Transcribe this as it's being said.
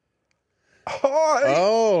Hi.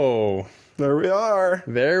 Oh, There we are.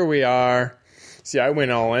 there we are. See, I went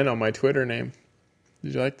all in on my Twitter name.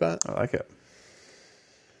 Did you like that? I like it.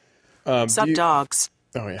 Sup, dogs.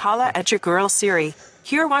 Oh, yeah. Holla at your girl Siri.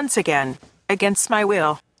 Here once again, against my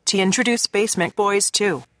will, to introduce Basement Boyz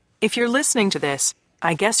 2. If you're listening to this,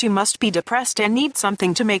 I guess you must be depressed and need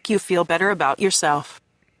something to make you feel better about yourself.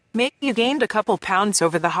 Maybe you gained a couple pounds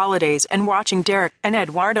over the holidays and watching Derek and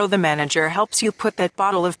Edwardo the manager helps you put that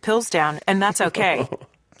bottle of pills down, and that's okay.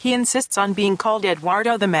 He insists on being called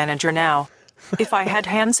Edwardo the manager now. If I had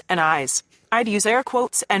hands and eyes, I'd use air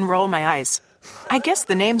quotes and roll my eyes. I guess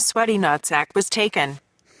the name Sweaty Nutsack was taken.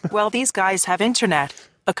 Well, these guys have internet,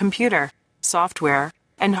 a computer, software,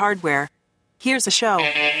 and hardware. Here's a show.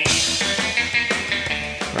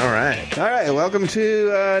 All right. All right, welcome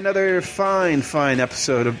to another fine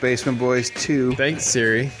episode of Basement Boyz 2. Thanks,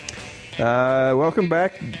 Siri. Welcome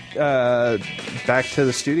back to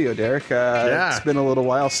the studio, Derek. Yeah. It's been a little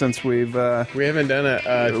while since we haven't done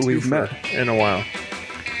a We've twofer met. in a while.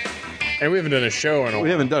 And we haven't done a show in a while.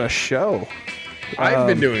 haven't done a show. I've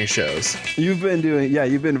been doing shows. You've been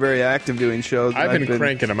very active doing shows. I've been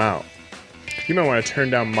cranking them out. You might want to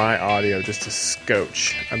turn down my audio just a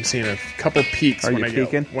scotch. I'm seeing a couple peaks Are when you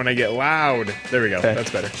peaking? when I get loud. There we go. Okay.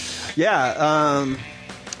 That's better. Yeah,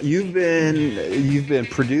 you've been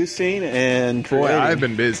producing and Boy, creating I've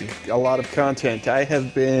been busy. a lot of content. I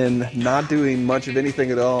have been not doing much of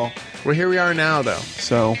anything at all. Well, here we are now, though.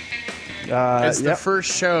 So It's the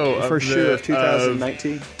first show of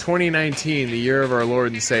 2019. 2019, the year of our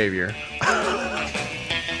Lord and Savior.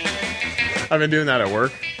 I've been doing that at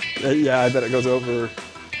work. Yeah, I bet it goes over.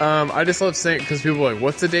 I just love saying, because people are like,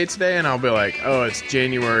 what's the date today? And I'll be like, oh, it's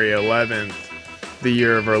January 11th, the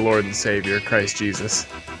year of our Lord and Savior, Christ Jesus.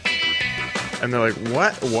 And they're like,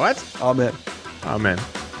 what? Amen. Amen.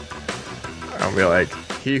 I'll be like,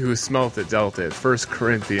 he who smelt it dealt it. 1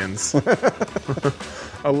 Corinthians.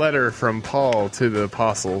 A letter from Paul to the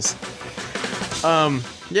apostles.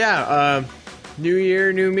 New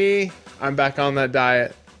year, new me. I'm back on that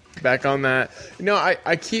diet. Back on that. You know, I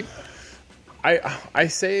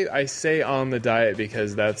say on the diet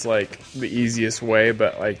because that's like the easiest way,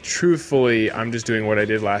 but like truthfully, I'm just doing what I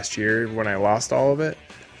did last year when I lost all of it.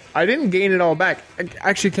 I didn't gain it all back.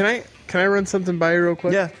 Actually, can I run something by you real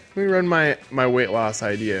quick? Yeah. Let me run my weight loss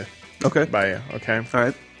idea Okay. by you, okay? All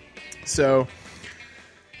right. So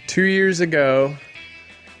 2 years ago,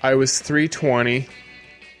 I was 320.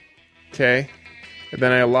 Okay. And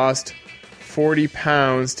then I lost 40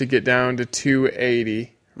 pounds to get down to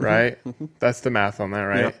 280, right? Mm-hmm. That's the math on that,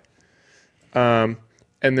 right? Yeah.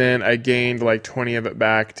 And then I gained like 20 of it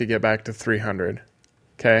back to get back to 300.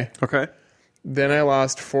 Okay. Okay. Then I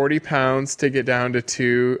lost 40 pounds to get down to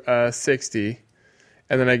 260.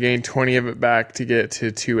 And then I gained 20 of it back to get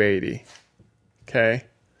to 280. Okay.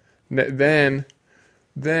 Then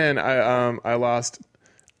I lost.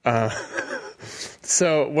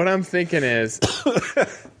 So what I'm thinking is,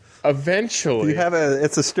 eventually,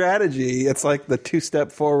 It's a strategy. It's like the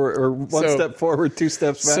 2-step forward or one step forward, 2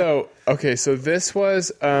 steps back. So okay, so this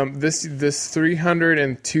was this 300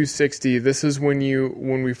 and 260. This is when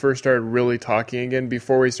we first started really talking again,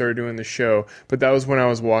 before we started doing the show. But that was when I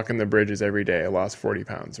was walking the bridges every day. I lost 40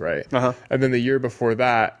 pounds, right? Uh-huh. And then the year before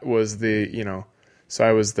that was so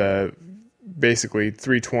I was basically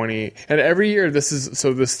 320. And every year this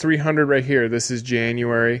 300 right here, this is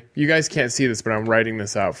January. You guys can't see this, but I'm writing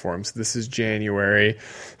this out for him. So this is January.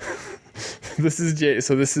 This is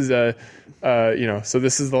the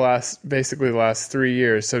last 3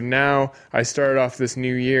 years. So now I started off this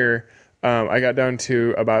new year. I got down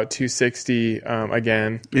to about 260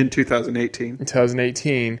 again in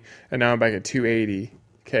 2018, and now I'm back at 280.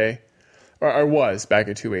 Okay. Or I was back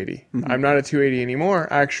at 280. Mm-hmm. I'm not at 280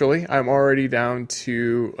 anymore, actually. I'm already down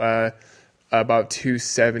to about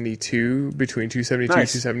 272, between 272 and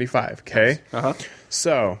 275, okay? Nice. Uh-huh.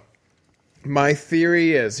 So, my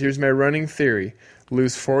theory is, here's my running theory.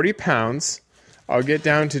 Lose 40 pounds. I'll get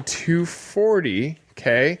down to 240,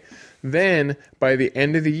 okay? Then, by the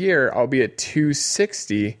end of the year, I'll be at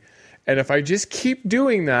 260. And if I just keep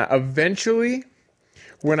doing that, eventually,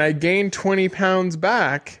 when I gain 20 pounds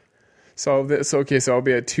back... So I'll be at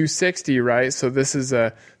 260, right? So this is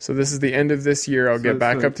the end of this year. I'll get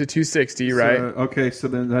back up to 260, right? Okay, so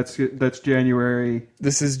then that's January.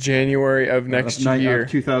 This is January of next year,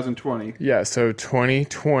 2020. Yeah, so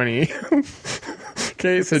 2020.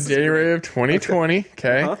 Okay, so January of 2020.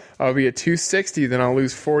 Okay, uh-huh. I'll be at 260. Then I'll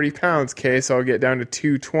lose 40 pounds. Okay, so I'll get down to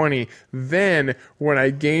 220. Then when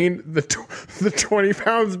I gain the 20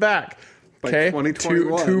 pounds back. Okay,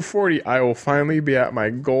 240. I will finally be at my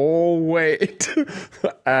goal weight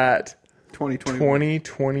at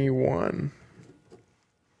 2021.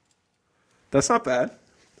 That's not bad.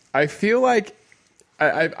 I feel like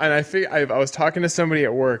I was talking to somebody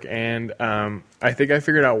at work, and I think I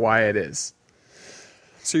figured out why it is.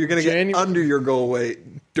 So you're going to get under your goal weight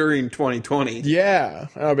during 2020. Yeah.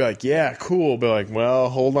 And I'll be like, yeah, cool. Be like, well,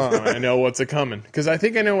 hold on. I know what's a-coming. Because I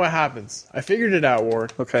think I know what happens. I figured it out,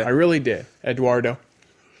 Ward. Okay. I really did. Eduardo.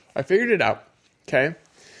 I figured it out. Okay.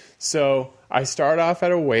 So I start off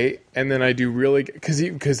at a weight, and then I do really... Because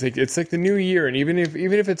it's like the new year, and even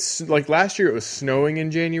if it's... Like last year, it was snowing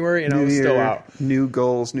in January, and I was still out. New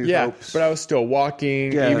goals, new hopes. But I was still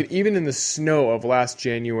walking. Yeah. Even in the snow of last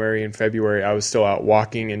January and February, I was still out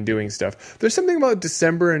walking and doing stuff. There's something about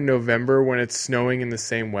December and November when it's snowing in the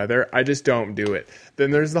same weather. I just don't do it.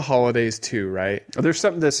 Then there's the holidays too, right? There's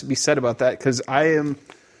something to be said about that, because I'm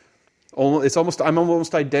almost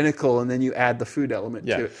identical, and then you add the food element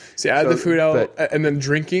to it. So add the food element, and then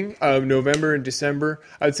drinking of November and December.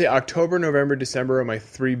 I'd say October, November, December are my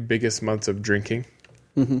 3 biggest months of drinking.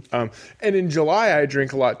 Mm-hmm. And in July, I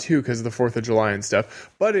drink a lot too because of the 4th of July and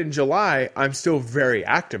stuff. But in July, I'm still very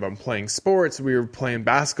active. I'm playing sports. We were playing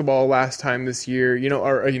basketball last time this year.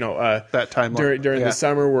 That time during the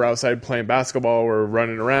summer, we're outside playing basketball. We're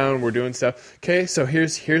running around. We're doing stuff. Okay, so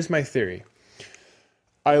here's my theory.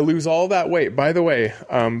 I lose all that weight. By the way,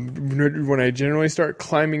 when I generally start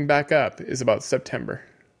climbing back up is about September.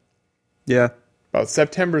 Yeah. About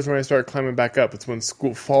September is when I start climbing back up. It's when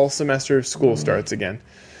fall semester of school starts again.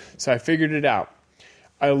 So I figured it out.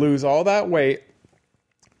 I lose all that weight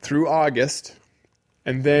through August.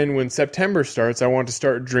 And then when September starts, I want to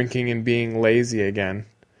start drinking and being lazy again.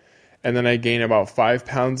 And then I gain about 5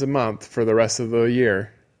 pounds a month for the rest of the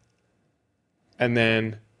year. And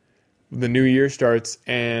then the new year starts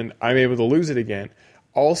and I'm able to lose it again.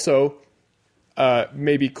 Also,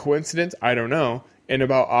 maybe coincidence, I don't know. In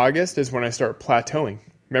about August is when I start plateauing.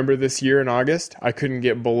 Remember this year in August, I couldn't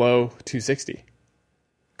get below 260.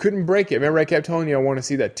 Couldn't break it. Remember I kept telling you I want to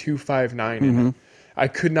see that 259 in it. I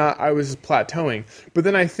could not, I was plateauing. But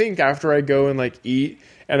then I think after I go and like eat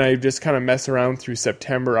and I just kind of mess around through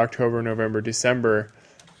September, October, November, December,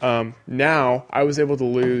 now I was able to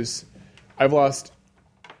lose, I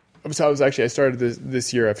started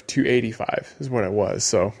this year at 285 is what it was.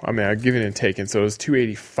 So, I mean, I've given and taken. So it was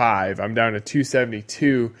 285. I'm down to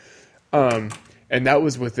 272. And that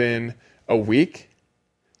was within a week.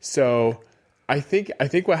 So I think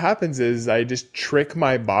what happens is I just trick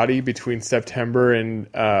my body between September and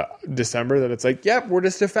December that it's like, yep, we're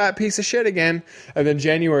just a fat piece of shit again. And then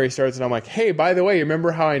January starts and I'm like, hey, by the way,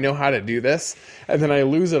 remember how I know how to do this? And then I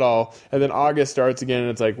lose it all. And then August starts again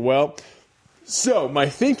and it's like, well... So, my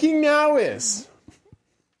thinking now is,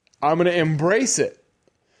 I'm going to embrace it.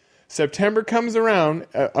 September comes around,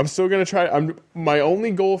 I'm still going to try, my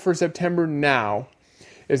only goal for September now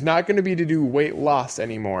is not going to be to do weight loss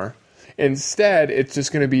anymore. Instead, it's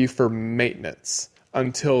just going to be for maintenance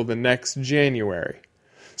until the next January.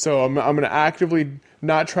 So, I'm going to actively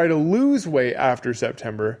not try to lose weight after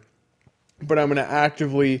September, but I'm going to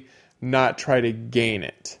actively not try to gain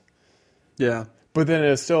it. Yeah. But then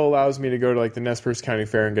it still allows me to go to like the Nez Perce County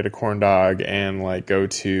Fair and get a corn dog and like go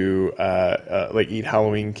to like eat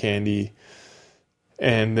Halloween candy,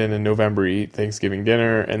 and then in November eat Thanksgiving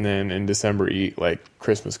dinner, and then in December eat like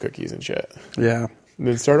Christmas cookies and shit. Yeah. And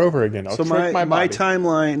then start over again. I'll trick my body.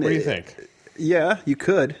 Timeline. What do you think? Yeah, you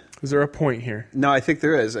could. Is there a point here? No, I think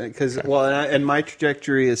there is because and my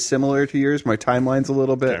trajectory is similar to yours. My timeline's a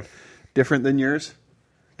little bit different than yours.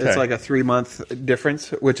 It's like a 3-month difference,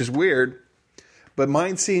 which is weird. But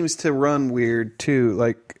mine seems to run weird, too.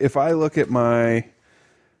 Like, if I look at my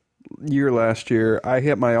year last year, I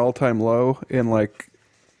hit my all-time low in, like,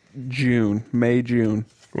 May, June. You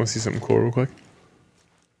want to see something cool real quick?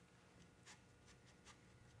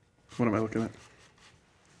 What am I looking at?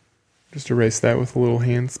 Just erase that with a little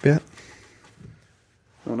hand spit.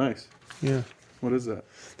 Oh, nice. Yeah. What is that?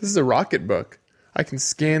 This is a Rocket book. I can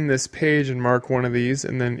scan this page and mark one of these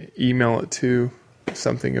and then email it to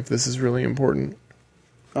something if this is really important.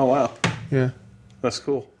 Oh, wow. Yeah. That's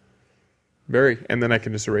cool. Very. And then I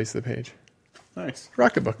can just erase the page. Nice.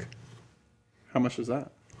 Rocket book. How much is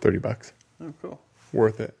that? $30. Oh, cool.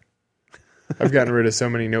 Worth it. I've gotten rid of so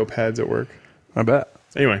many notepads at work. I bet.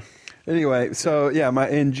 Anyway, so yeah,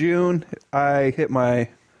 in June I hit I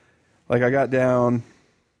got down.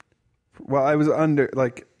 Well, I was under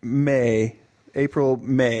like April,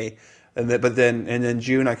 May, and then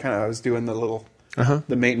June I was doing the little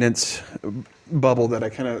the maintenance bubble that I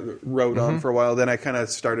kind of rode on for a while. Then I kind of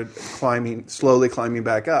started slowly climbing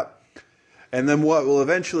back up. And then what will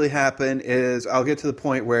eventually happen is I'll get to the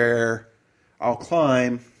point where I'll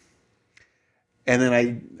climb, and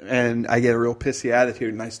then I get a real pissy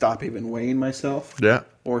attitude, and I stop even weighing myself. Yeah.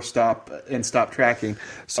 Or stop tracking.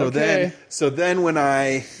 So Okay. then when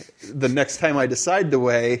the next time I decide to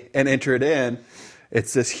weigh and enter it in,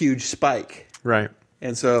 it's this huge spike. Right.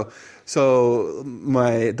 And so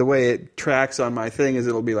the way it tracks on my thing is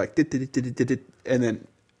it'll be like, and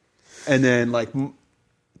then like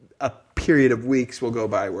a period of weeks will go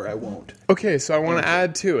by where I won't. Okay, so I want to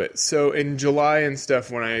add to it. So in July and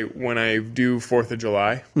stuff, when I do 4th of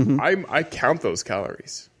July, I count those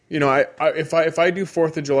calories. You know, if I do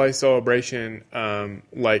 4th of July celebration,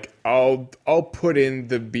 like I'll put in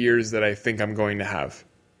the beers that I think I'm going to have.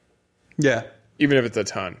 Yeah. Even if it's a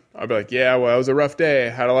ton. I'll be like, yeah, well, it was a rough day. I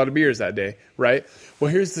had a lot of beers that day, right?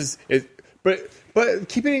 Well, here's this. But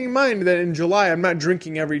keeping in mind that in July, I'm not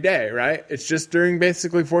drinking every day, right? It's just during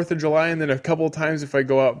basically 4th of July, and then a couple of times if I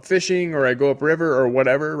go out fishing or I go upriver or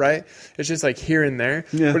whatever, right? It's just like here and there.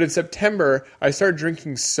 Yeah. But in September, I start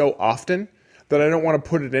drinking so often that I don't want to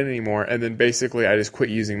put it in anymore. And then basically I just quit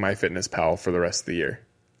using MyFitnessPal for the rest of the year,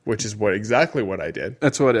 which is exactly what I did.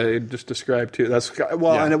 That's what I just described too.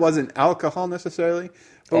 And it wasn't alcohol necessarily.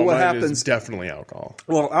 But what happens is definitely alcohol.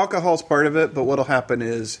 Well, alcohol's part of it, but what'll happen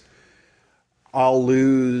is I'll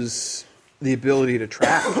lose the ability to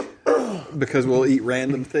track because we'll eat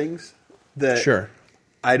random things that Sure.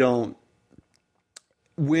 I don't.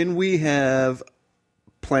 When we have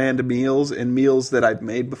planned meals and meals that I've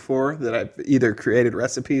made before, that I've either created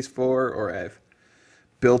recipes for or I've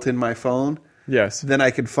built in my phone, Yes. then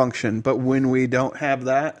I could function. But when we don't have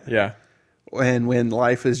that, Yeah. and when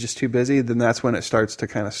life is just too busy, then that's when it starts to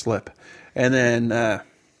kind of slip. And then,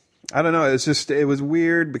 I don't know, it was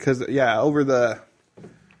weird because, over the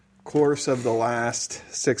course of the last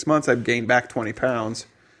 6 months, I've gained back 20 pounds,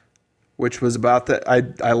 which was about that.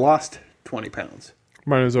 I lost 20 pounds.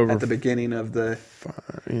 Mine was over At the beginning of the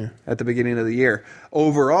yeah. at the beginning of the year.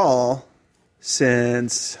 Overall,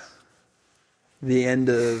 since the end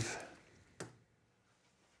of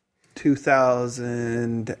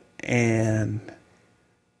 2000 and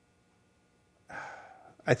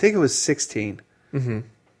I think it was 16. Mm-hmm.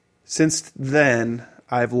 Since then,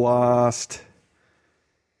 I've lost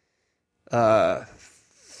I've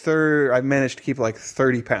managed to keep like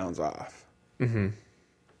 30 pounds off. Mm-hmm.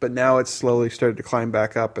 But now it's slowly started to climb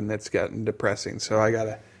back up, and it's gotten depressing. So I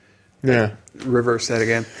got to reverse that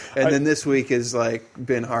again. And then this week has like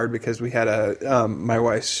been hard because we had my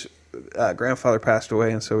wife's grandfather passed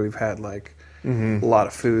away, and so we've had like a lot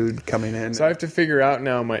of food coming in. So I have to figure out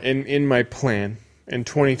now in my plan in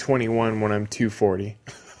 2021 when I'm 240.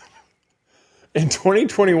 In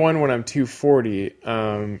 2021 when I'm 240,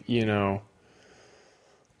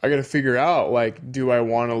 I got to figure out, like, do I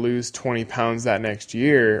want to lose 20 pounds that next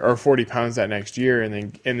year or 40 pounds that next year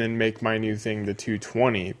and then make my new thing the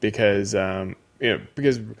 220 because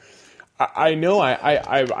because I know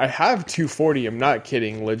I have 240. I'm not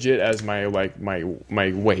kidding, legit as my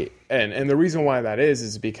weight. And the reason why that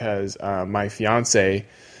is because my fiance,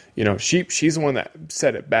 she's the one that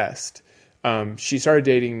said it best. She started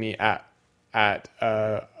dating me at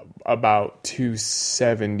about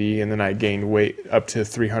 270, and then I gained weight up to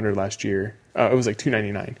 300 last year. It was like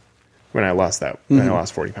 299 when I lost that. When I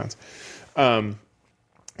lost 40 pounds.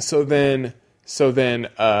 So then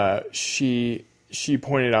she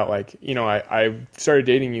pointed out, like, I started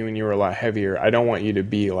dating you and you were a lot heavier. I don't want you to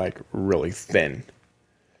be like really thin.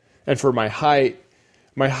 And for my height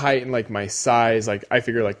and like my size, like I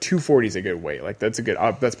figure like 240 is a good weight. Like that's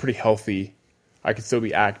pretty healthy. I could still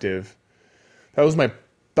be active.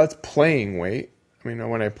 That's playing weight. I mean,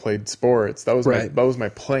 when I played sports, that was my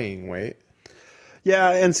playing weight. Yeah,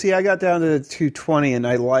 and see, I got down to 220, and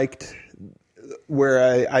I liked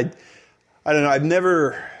where I don't know. I've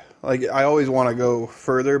never I always want to go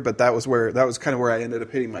further, but that was kind of where I ended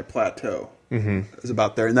up hitting my plateau. Mm-hmm. It was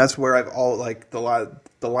about there, and that's where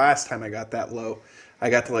the last time I got that low, I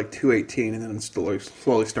got to like 218, and then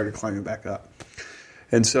slowly started climbing back up,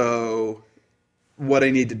 and so. What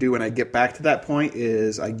I need to do when I get back to that point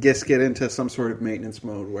is I guess get into some sort of maintenance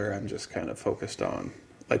mode where I'm just kind of focused on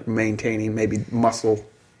like maintaining maybe muscle.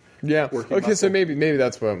 Yeah. Okay, muscle. So maybe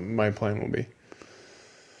that's what my plan will be.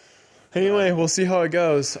 Anyway, we'll see how it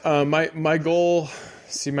goes. My goal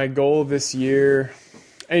this year,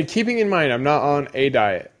 and keeping in mind I'm not on a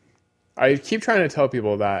diet. I keep trying to tell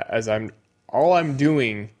people that all I'm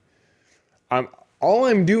doing.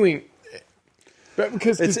 But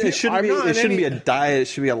because it shouldn't be a diet, it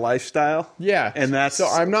should be a lifestyle. Yeah. And so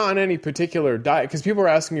I'm not on any particular diet because people are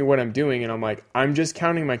asking me what I'm doing and I'm like, I'm just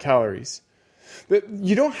counting my calories. But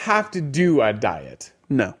you don't have to do a diet.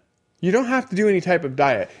 No. You don't have to do any type of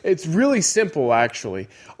diet. It's really simple, actually.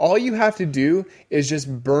 All you have to do is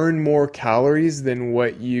just burn more calories than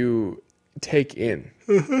what you take in.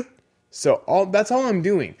 So that's all I'm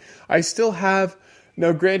doing. I still have...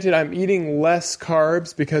 Now, granted, I'm eating less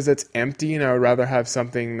carbs because it's empty, and I would rather have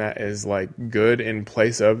something that is, like, good in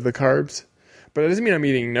place of the carbs. But it doesn't mean I'm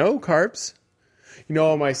eating no carbs. You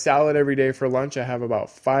know, on my salad every day for lunch, I have about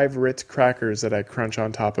 5 Ritz crackers that I crunch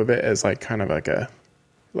on top of it as, like, kind of like a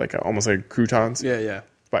almost like croutons. Yeah.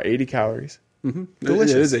 About 80 calories. Mm-hmm.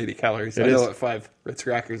 Delicious. It is 80 calories. I know what 5 Ritz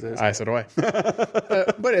crackers is. So do I.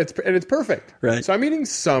 But it's perfect. Right. So I'm eating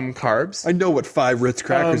some carbs. I know what 5 Ritz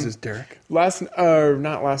crackers is, Derek.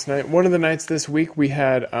 Not last night. One of the nights this week we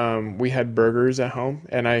had burgers at home,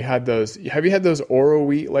 and I had those. Have you had those Oro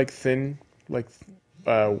wheat thin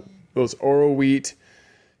those Oro wheat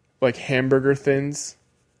hamburger thins?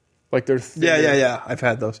 Like they're thin. Yeah. I've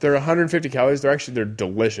had those. They're 150 calories. They're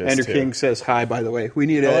delicious. Andrew too. King says hi. By the way, we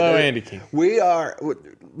need Hello, Andy King. We are.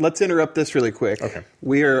 Let's interrupt this really quick. Okay.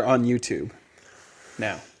 We are on YouTube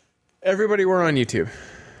now. Everybody, we're on YouTube.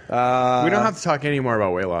 We don't have to talk any more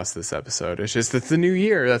about weight loss this episode. It's just it's the new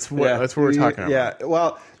year. That's what we're talking about. Yeah.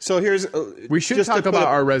 Well, so here's. We should talk about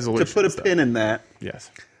our resolution. To put a pin in that. Yes.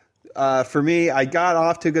 For me, I got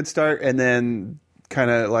off to a good start and then kind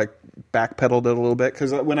of backpedaled it a little bit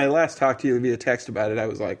because when I last talked to you via text about it, I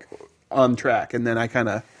was on track, and then I kind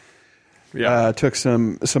of took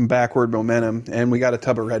some backward momentum, and we got a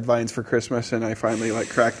tub of red vines for Christmas, and I finally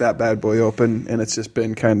cracked that bad boy open, and it's just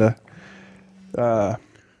been kind of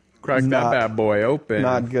cracked that bad boy open.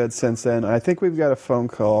 Not good since then. I think we've got a phone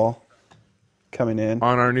call coming in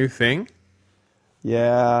on our new thing.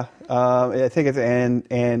 Yeah, I think it's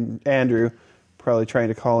Andrew probably trying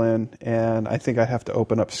to call in, and I think I have to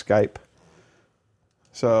open up Skype.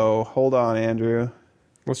 So hold on, Andrew.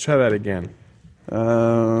 Let's try that again.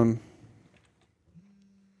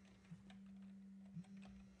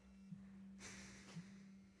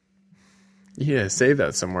 Yeah, save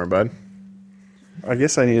that somewhere, bud. I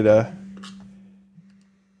guess I need to...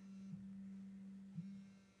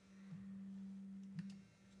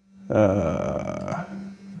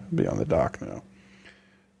 be on the dock now.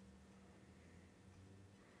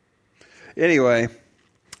 Anyway.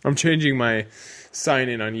 I'm changing my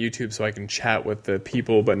sign-in on YouTube so I can chat with the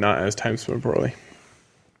people, but not as Time Spent Poorly.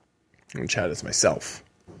 I'm going to chat as myself.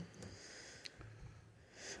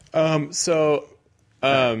 I'm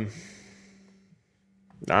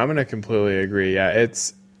going to completely agree. Yeah,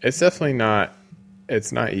 it's definitely not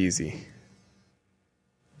easy.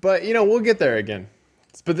 But, we'll get there again.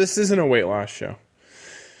 But this isn't a weight loss show.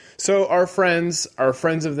 So our friends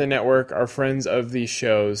of the network, our friends of these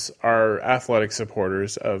shows, our athletic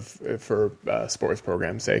supporters for sports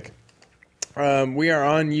program's sake. We are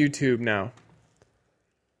on YouTube now.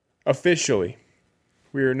 Officially.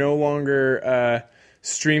 We are no longer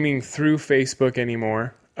streaming through Facebook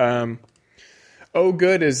anymore. Oh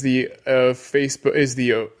Good is the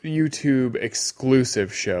YouTube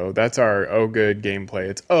exclusive show. That's our Oh Good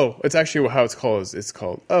gameplay. It's actually how it's called. It's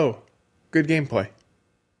called Oh Good Gameplay.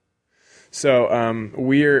 So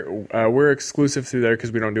we're exclusive through there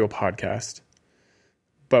because we don't do a podcast.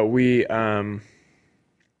 But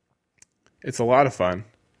it's a lot of fun.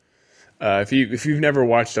 If you've never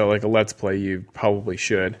watched a Let's Play, you probably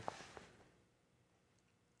should.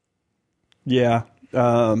 Yeah.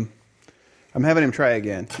 I'm having him try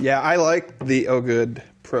again. Yeah, I like the Oh Good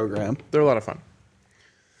program. They're a lot of fun.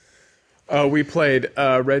 We played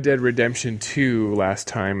Red Dead Redemption 2 last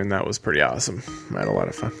time, and that was pretty awesome. I had a lot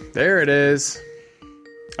of fun. There it is.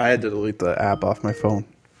 I had to delete the app off my phone.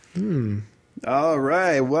 All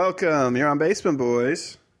right, welcome. You're on Basement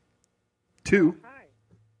Boyz 2. Hi.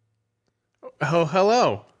 Oh,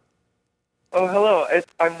 hello. Oh, hello.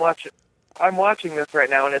 I'm watching this right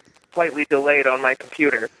now, and it's slightly delayed on my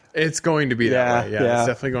computer. It's going to be that way. Yeah, it's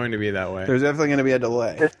definitely going to be that way. There's definitely going to be a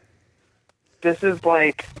delay. This is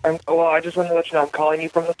I just wanted to let you know I'm calling you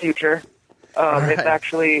from the future. Right. It's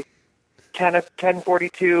actually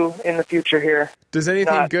 10:42 in the future here. Does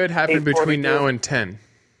anything good happen between now and 10?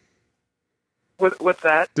 What's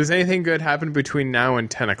that? Does anything good happen between now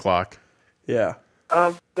and 10 o'clock? Yeah.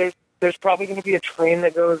 There's probably going to be a train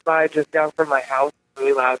that goes by just down from my house.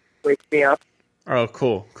 Really loud. Wakes me up. Oh,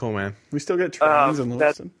 cool, man. We still get trains in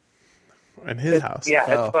Lewiston. In his house. Yeah,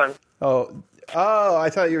 it's fun. I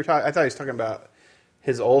thought he was talking about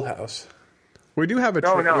his old house. We do have we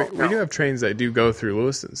do have trains that do go through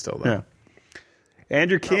Lewiston still, though. Yeah.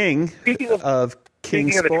 Andrew King of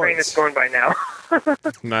King Sports. Speaking of the train that's going by now.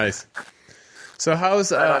 Nice. So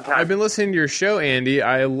how's I've been listening to your show, Andy.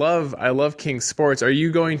 I love King Sports. Are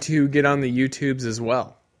you going to get on the YouTubes as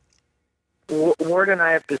well? Ward and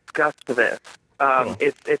I have discussed this.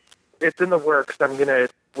 It's in the works. I'm going to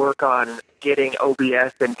work on getting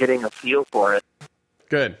OBS and getting a feel for it.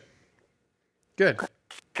 Good.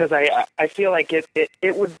 Because I feel like it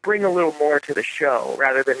would bring a little more to the show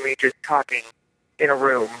rather than me just talking in a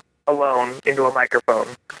room alone into a microphone.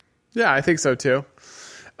 Yeah, I think so too.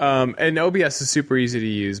 And OBS is super easy to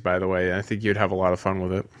use, by the way. I think you'd have a lot of fun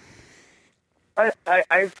with it.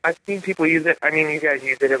 I've seen people use it. I mean, you guys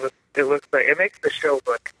use it. It looks like it makes the show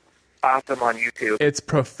look awesome on YouTube. It's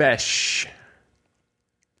profesh.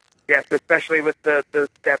 Yes, especially with the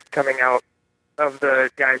steps coming out of the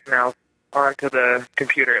guy's mouth onto the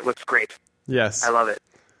computer. It looks great. Yes. I love it.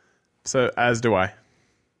 So, as do I.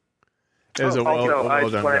 It was a I well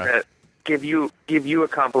just done wanted job. to give you a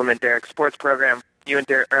compliment, Derek. Sports program. You and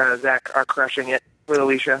Zach are crushing it with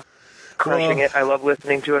Alicia. Crushing it. I love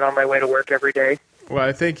listening to it on my way to work every day.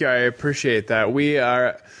 Well, thank you. I appreciate that. We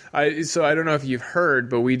are. So I don't know if you've heard,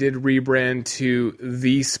 but we did rebrand to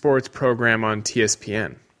the sports program on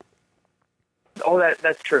TSPN. Oh,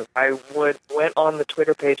 that's true. I went on the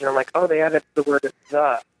Twitter page and I'm like, oh, they added the word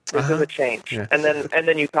the. This is a change. Yeah. And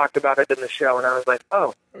then you talked about it in the show, and I was like,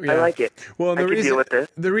 oh, Yeah. I like it. Well, I can deal with this.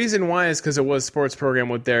 The reason why is because it was sports program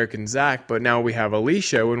with Derek and Zach, but now we have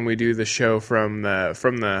Alicia when we do the show from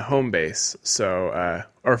the home base, so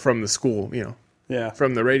or from the school,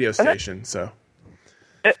 from the radio station. So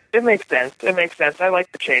it makes sense. It makes sense. I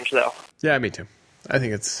like the change though. yeah, me too. I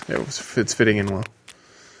think it's fitting in well.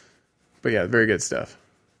 But yeah, very good stuff.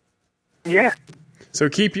 Yeah. So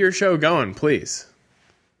keep your show going, please.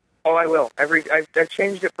 Oh, I will. I've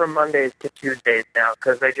changed it from Mondays to Tuesdays now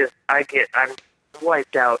because I'm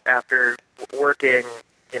wiped out after working,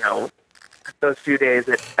 those few days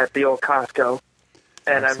at the old Costco.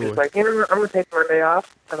 And Absolutely. I'm just like, I'm going to take Monday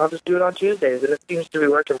off and I'll just do it on Tuesdays. And it seems to be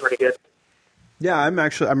working pretty good. Yeah,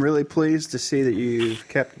 I'm really pleased to see that you've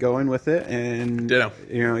kept going with it, and Ditto.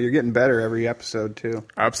 you're getting better every episode too.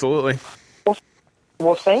 Absolutely.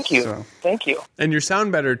 Well, thank you. So. Thank you. And you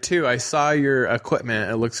sound better too. I saw your equipment.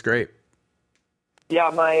 It looks great. Yeah,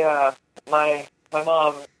 my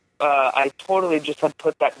mom, I totally just had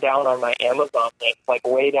put that down on my Amazon list, like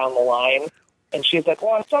way down the line. And she's like,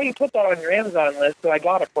 well, I saw you put that on your Amazon list, so I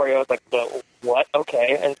got it for you. I was like, what?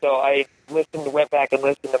 Okay. And so I went back and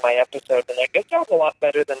listened to my episode, and it sounds a lot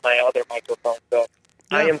better than my other microphone. So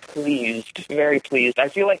yeah. I am pleased, very pleased. I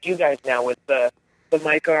feel like you guys now with the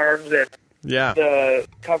mic arms and the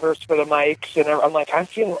covers for the mics, and I'm like, I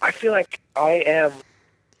feel like I am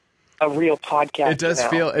a real podcaster. It does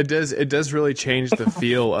now. It does really change the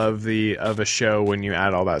feel of a show when you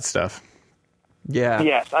add all that stuff. Yeah.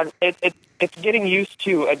 Yes, it's getting used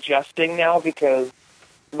to adjusting now because,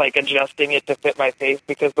 like, adjusting it to fit my face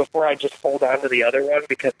because before I just fold onto the other one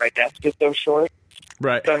because my desk is so short.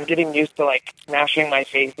 Right. So I'm getting used to, like, smashing my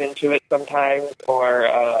face into it sometimes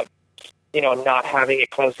or, not having it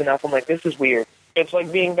close enough. I'm like, this is weird. It's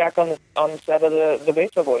like being back on the set of the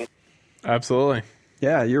Basement Boyz. Absolutely.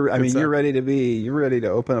 Yeah, you're ready to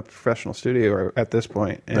open a professional studio at this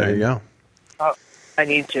point. And, there you go. Oh, I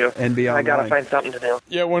need to. And be online. I gotta find something to do.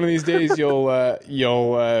 Yeah, one of these days you'll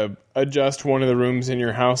adjust one of the rooms in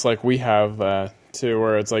your house like we have to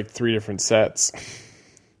where it's like 3 different sets.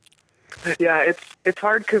 Yeah, it's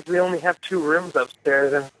hard because we only have 2 rooms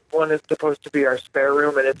upstairs, and one is supposed to be our spare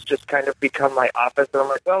room, and it's just kind of become my office. And I'm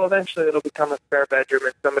like, well, eventually it'll become a spare bedroom,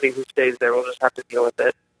 and somebody who stays there will just have to deal with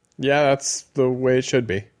it. Yeah, that's the way it should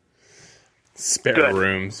be. Spare Good.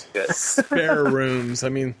 rooms. Good. Spare rooms. I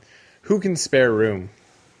mean, who can spare room?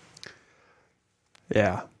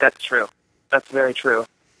 Yeah. That's true. That's very true.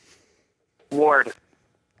 Ward,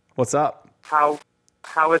 What's up? how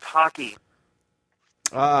is hockey?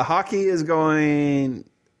 Hockey is going.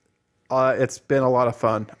 It's been a lot of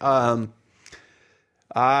fun. I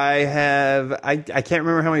can't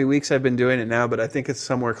remember how many weeks I've been doing it now, but I think it's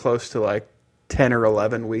somewhere close to like 10 or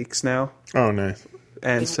 11 weeks now. Oh, nice.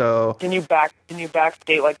 And so Can you back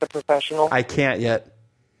skate like the professional? I can't yet.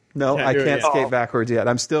 No, I can't skate backwards yet.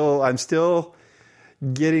 I'm still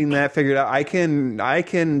getting that figured out. I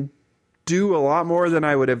can do a lot more than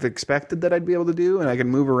I would have expected that I'd be able to do, and I can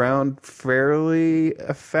move around fairly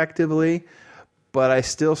effectively, but I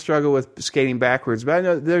still struggle with skating backwards. But I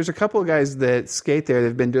know there's a couple of guys that skate there.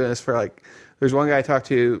 They've been doing this for there's one guy I talked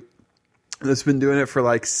to that's been doing it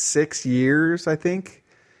for 6 years, I think.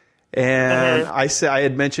 And I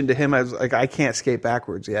had mentioned to him, I was like, I can't skate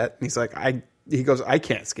backwards yet. And he's like, he goes, I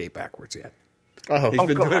can't skate backwards yet. Oh, He's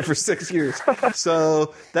been doing it for 6 years.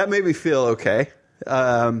 So that made me feel okay.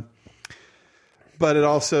 But it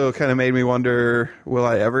also kind of made me wonder, will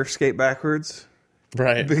I ever skate backwards?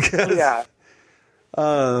 right. Because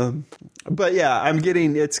But yeah,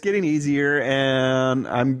 it's getting easier, and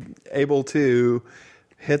I'm able to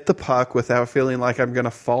hit the puck without feeling like I'm going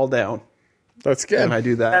to fall down. That's good. And I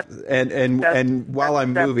do that, and while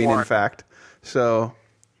I'm moving, in fact. So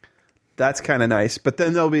that's kind of nice. But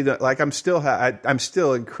then there'll be I'm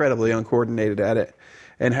still incredibly uncoordinated at it,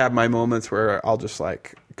 and have my moments where I'll just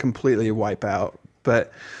like completely wipe out.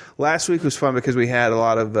 But last week was fun because we had a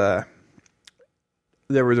lot of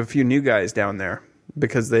there was a few new guys down there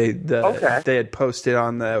because they had posted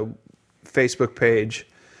on the Facebook page.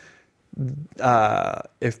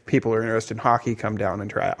 If people are interested in hockey, come down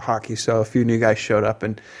and try out hockey. So a few new guys showed up,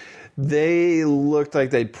 and they looked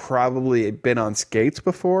like they'd probably been on skates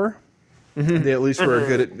before. Mm-hmm. They at least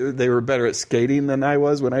were they were better at skating than I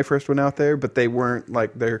was when I first went out there, but they weren't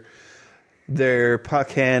like their puck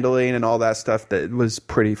handling and all that stuff that was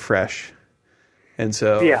pretty fresh. And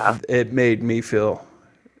so it made me feel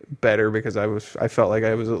better because I felt like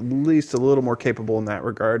I was at least a little more capable in that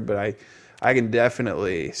regard, but I can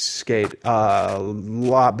definitely skate a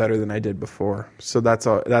lot better than I did before. So that's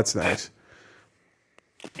nice.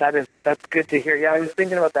 That's good to hear. Yeah, I was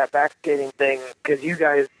thinking about that back skating thing because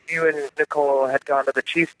you and Nicole had gone to the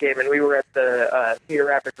Chiefs game, and we were at the Cedar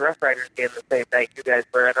Rapids Rough Riders game the same night you guys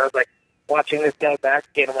were, and I was like, watching this guy back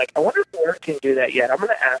skate, I'm like, I wonder if Warren can do that yet. I'm going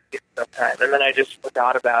to ask him sometime. And then I just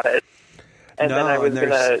forgot about it. And then I was going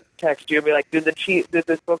to text you and be like, did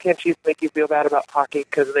the Spokane Chiefs make you feel bad about hockey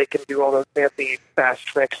because they can do all those fancy fast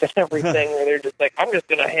tricks and everything? Where they're just like, I'm just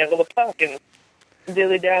going to handle the puck and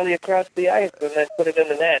dilly-dally across the ice and then put it in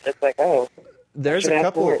the net. It's like, oh. There's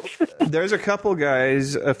a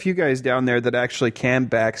few guys down there that actually can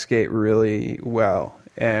back skate really well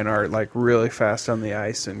and are like really fast on the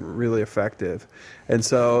ice and really effective. And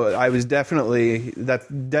so that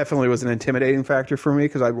definitely was an intimidating factor for me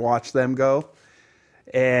because I watched them go.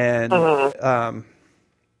 And I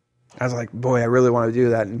was like, boy, I really want to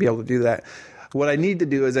do that and be able to do that. What I need to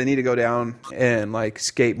do is I need to go down and like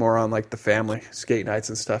skate more on like the family skate nights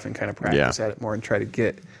and stuff and kind of practice at it more and try to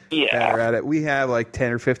get better at it. We have like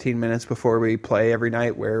 10 or 15 minutes before we play every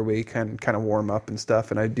night where we can kind of warm up and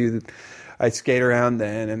stuff. And I skate around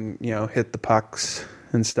then and, hit the pucks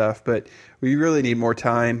and stuff. But we really need more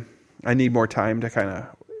time. I need more time to kind of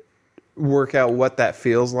work out what that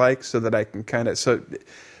feels like so that I can kind of so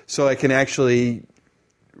I can actually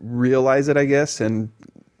realize it, I guess, and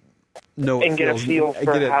know and get a feel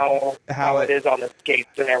for how it is on the skates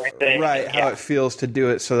and everything. Right, how it feels to do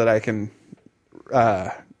it so that I can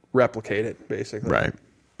replicate it, basically. Right.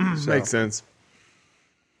 So. Makes sense.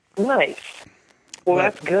 Nice. Well,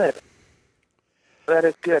 that's good. That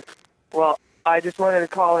is good. Well, I just wanted to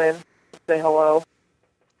call in, say hello.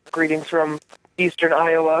 Greetings from Eastern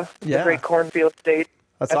Iowa, the great cornfield state.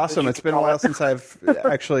 That's awesome. It's been a while since I've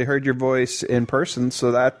actually heard your voice in person,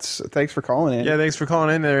 so thanks for calling in. Yeah, thanks for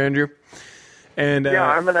calling in there, Andrew. And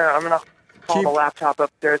I'm gonna haul the laptop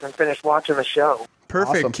upstairs and finish watching the show.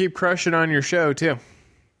 Perfect. Awesome. Keep crushing on your show too.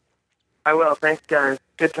 I will. Thanks, guys.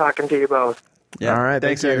 Good talking to you both. Yeah. All right.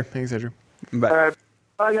 Thanks, Andrew. Thanks, Andrew. Bye. All right.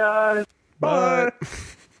 Bye, guys. Bye.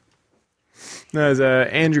 That was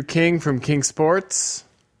Andrew King from King Sports.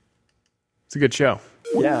 It's a good show.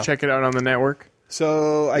 Yeah. Check it out on the network.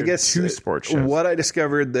 So I guess 2 sports shows. What I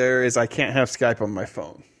discovered there is I can't have Skype on my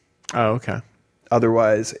phone. Oh, okay.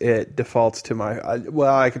 Otherwise, it defaults to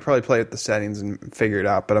I could probably play with the settings and figure it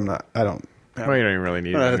out, but I don't. Well, you don't even really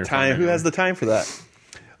need it. Time. Who has the time for that?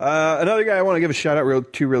 Another guy I want to give a shout out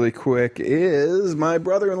really quick is my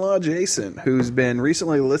brother-in-law, Jason, who's been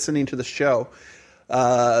recently listening to the show.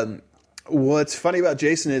 What's funny about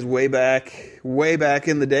Jason is way back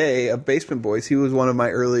in the day of Basement Boyz, he was one of my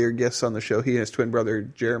earlier guests on the show. He and his twin brother,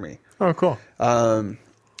 Jeremy. Oh, cool.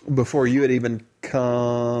 Before you had even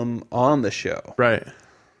come on the show. Right.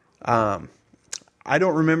 I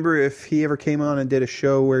don't remember if he ever came on and did a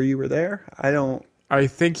show where you were there. I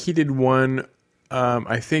think he did one.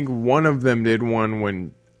 I think one of them did one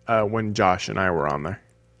when Josh and I were on there.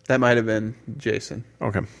 That might have been Jason.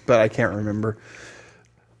 Okay. But I can't remember.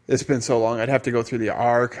 It's been so long. I'd have to go through the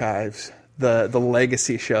archives, the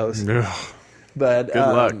legacy shows. Ugh. But good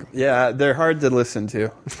luck. Yeah, they're hard to listen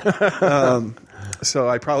to. So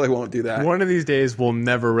I probably won't do that. One of these days, we'll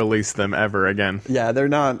never release them ever again. Yeah, they're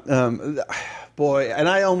not. Boy, and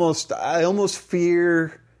I almost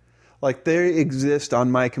fear, like, they exist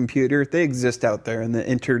on my computer. They exist out there in the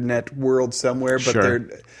internet world somewhere, but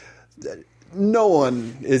no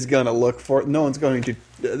one is going to look for it. No one's going to.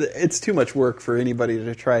 It's too much work for anybody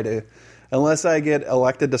to try to, unless I get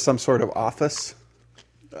elected to some sort of office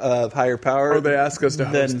of higher power, or they ask us to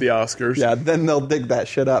host the Oscars. Yeah, then they'll dig that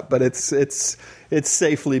shit up. But it's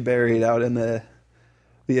safely buried out in the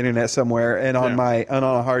the internet somewhere and on on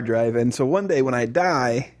a hard drive. And so one day when I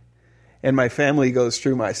die and my family goes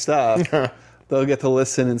through my stuff, they'll get to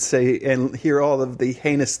listen and say and hear all of the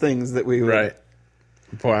heinous things that we would Right.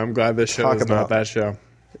 Boy, I'm glad this show is not that show.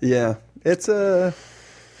 Yeah. It's a...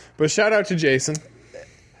 But shout out to Jason.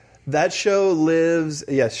 That show lives...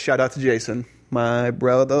 Yes, shout out to Jason, my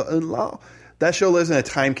brother-in-law. That show lives in a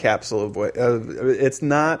time capsule of it's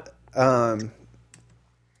not...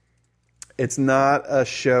 it's not a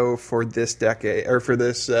show for this decade or for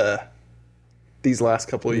this these last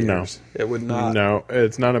couple of years. No. It would not. No,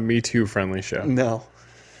 it's not a Me Too friendly show. No.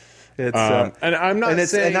 It's and I'm not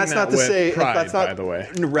saying and that's that not to with say pride, that's not, by the way.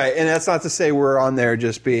 Right, and that's not to say we're on there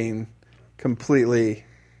just being completely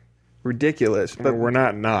ridiculous, but we're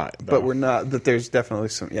not. But we're not. That there's definitely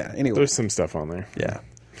some. Yeah. Anyway, there's some stuff on there. Yeah.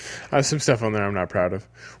 I have some stuff on there I'm not proud of.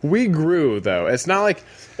 We grew though. It's not like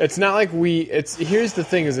we. Here's the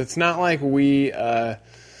thing: is it's not like we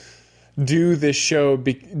do this show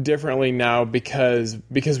differently now because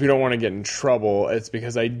we don't want to get in trouble. It's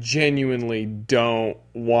because I genuinely don't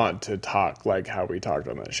want to talk like how we talked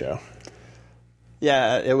on that show.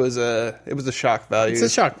 Yeah, it was a shock value. It's a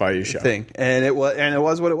shock value show thing, and it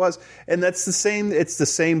was what it was, and that's the same. It's the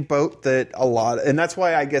same boat that a lot, and that's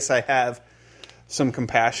why I guess I have some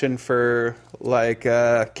compassion for like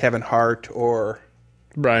Kevin Hart or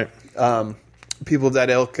right people that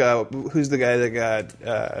ilk. Who's the guy that got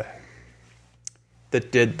that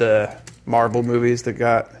did the Marvel movies that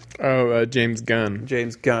got James Gunn.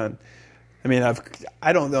 James Gunn. I mean,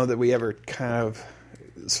 I don't know that we ever kind of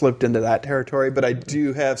slipped into that territory, but I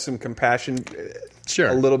do have some compassion,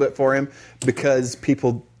 a little bit for him because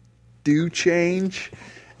people do change,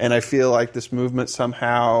 and I feel like this movement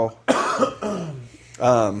somehow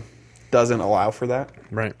doesn't allow for that.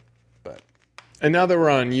 Right. And now that we're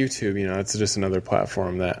on YouTube, it's just another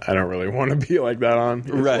platform that I don't really want to be like that on.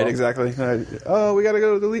 Right, well. Exactly. We got to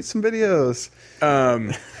go delete some videos.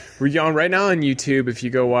 We're on right now on YouTube. If you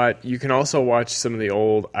go watch, you can also watch some of the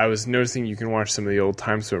old. I was noticing you can watch some of the old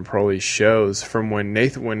Time Spent Poorly shows from when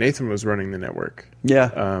Nathan was running the network.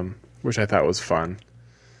 Yeah. Which I thought was fun.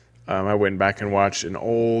 I went back and watched an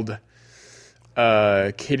old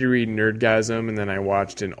Katie Reed Nerdgasm, and then I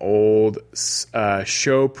watched an old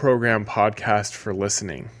show program podcast for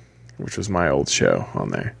listening, which was my old show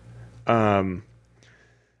on there.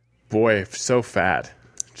 Boy, so fat,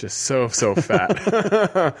 just so fat.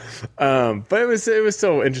 But it was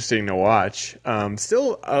still interesting to watch.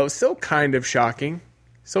 Still kind of shocking,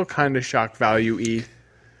 still kind of shock value-y.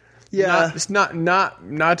 Yeah, it's not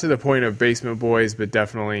to the point of Basement Boys, but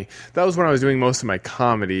definitely that was when I was doing most of my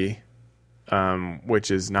comedy.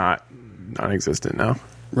 Which is non-existent now.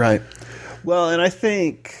 Right. Well, and I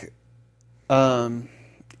think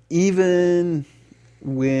even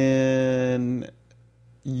when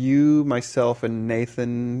you, myself, and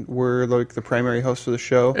Nathan were like the primary hosts of the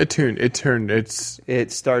show, it tamed down a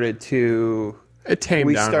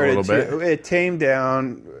little bit. It tamed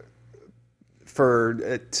down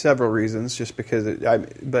for several reasons, just because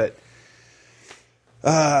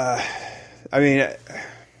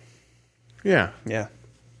Yeah.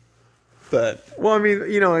 But well, I mean,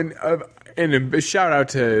 and a shout out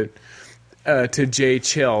to Jay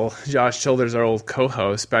Chill, Josh Childers, our old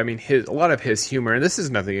co-host. But I mean, a lot of his humor, and this is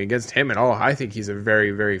nothing against him at all. I think he's a very,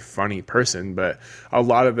 very funny person, but a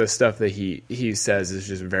lot of the stuff that he says is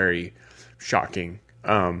just very shocking.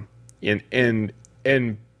 And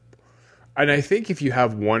I think if you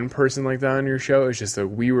have one person like that on your show, it's just that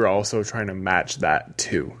we were also trying to match that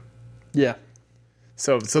too. Yeah.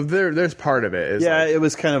 So there's part of it. It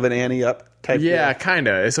was kind of an ante up type. Yeah, kind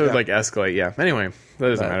of. So it would like escalate. Yeah. Anyway, that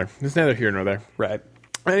doesn't matter. It's neither here nor there. Right.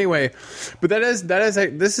 Anyway, but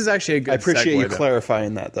this is actually a good. I appreciate you though.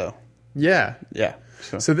 clarifying that though. Yeah. Yeah.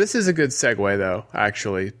 So this is a good segue though,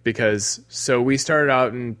 actually, because we started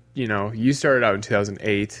out in you started out in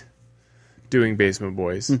 2008 doing Basement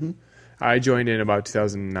Boys. Mm-hmm. I joined in about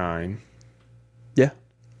 2009. Yeah.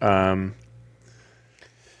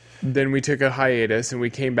 Then we took a hiatus and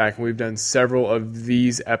we came back and we've done several of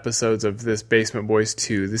these episodes of this Basement Boys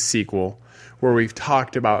 2, the sequel, where we've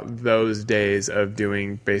talked about those days of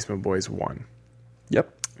doing Basement Boys 1.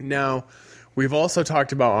 Yep. Now, we've also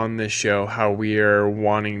talked about on this show how we've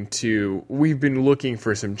been looking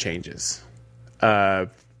for some changes.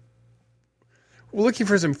 We're looking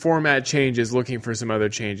for some format changes, looking for some other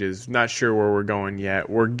changes. Not sure where we're going yet.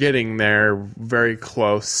 We're getting there, very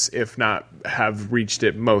close, if not have reached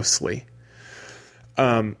it mostly.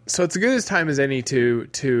 So it's as good a time as any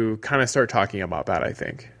to kind of start talking about that, I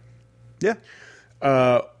think. Yeah.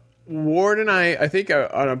 Ward and I think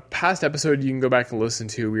on a past episode you can go back and listen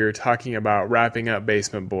to, we were talking about wrapping up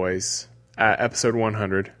Basement Boyz at episode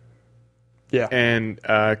 100. Yeah. And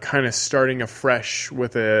kind of starting afresh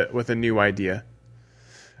with a new idea.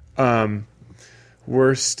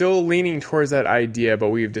 We're still leaning towards that idea, but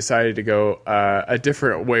we've decided to go a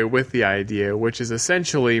different way with the idea, which is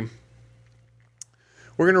essentially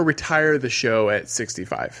we're going to retire the show at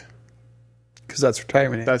 65. Because that's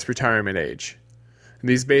retirement age. That's retirement age. And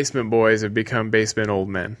these Basement Boys have become basement old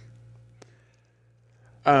men.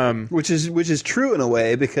 Which is true in a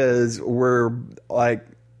way, because we're like,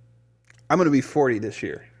 I'm going to be 40 this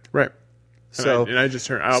year. Right. So and I just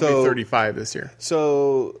turned, I'll be 35 this year.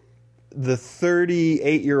 So the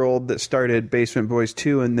 38-year-old that started Basement Boyz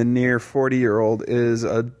 2 and the near 40-year-old is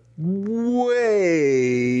a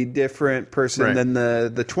way different person than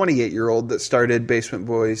the 28-year-old that started Basement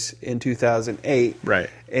Boyz in 2008. Right.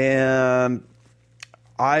 And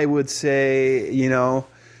I would say,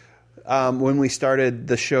 when we started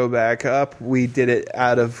the show back up, we did it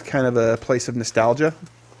out of kind of a place of nostalgia.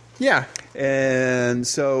 Yeah. And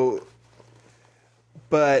so,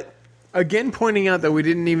 but again, pointing out that we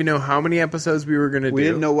didn't even know how many episodes we were going to do. We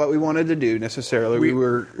didn't know what we wanted to do necessarily.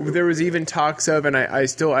 There was even talks of, and I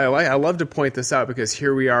love to point this out because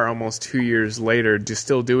here we are almost 2 years later, just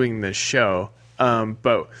still doing this show.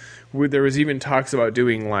 But there was even talks about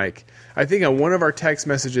doing, like, I think on one of our text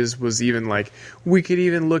messages was even like, we could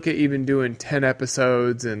even look at even doing 10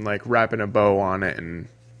 episodes and like wrapping a bow on it, and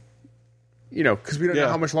because we don't know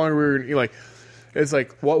how much longer we were going to, like. It's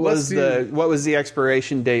like, what was the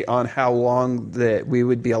expiration date on how long that we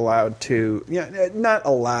would be allowed to? Yeah, not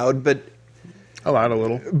allowed, but allowed a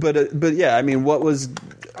little. But yeah, I mean, what was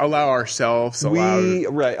allow ourselves?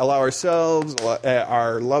 Allow ourselves,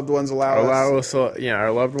 our loved ones allow us,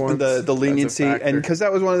 our loved ones. The leniency, and because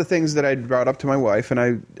that was one of the things that I brought up to my wife,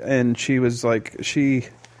 and she was like, she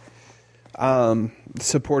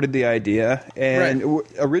supported the idea, and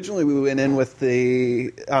originally we went in with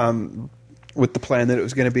the plan that it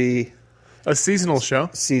was going to be a seasonal show.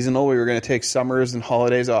 Seasonal. We were going to take summers and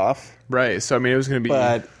holidays off. Right. So, I mean, it was going to be...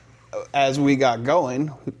 But as we got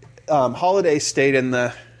going, holidays stayed in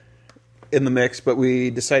the mix, but we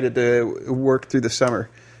decided to work through the summer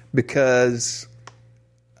because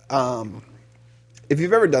if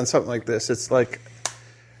you've ever done something like this, it's like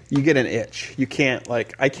you get an itch. You can't,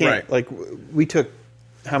 we took...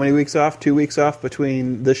 How many weeks off? 2 weeks off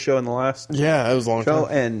between this show and the last that was a long show.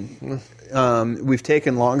 time. And we've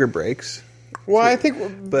taken longer breaks. Well, I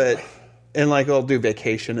think... But, and like I'll do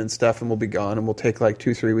vacation and stuff and we'll be gone and we'll take like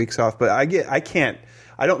 2-3 weeks off. But I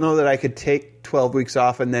don't know that I could take 12 weeks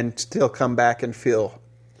off and then still come back and feel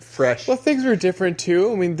fresh. Well, things were different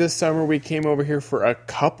too. I mean, this summer we came over here for a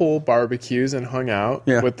couple barbecues and hung out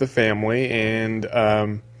with the family,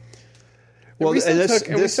 and... Well, this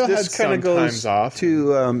kind of goes off.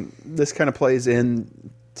 To this kind of plays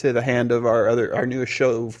in to the hand of our newest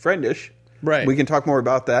show, Friendish. Right. We can talk more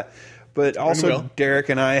about that, but also Derek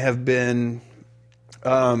and I have been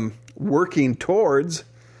working towards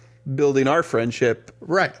building our friendship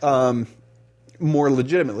more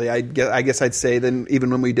legitimately. I guess I'd say than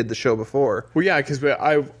even when we did the show before. Well, yeah, because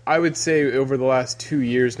I would say over the last 2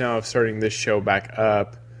 years now of starting this show back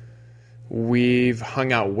up, we've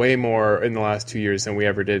hung out way more in the last 2 years than we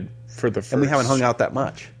ever did for the first. And we haven't hung out that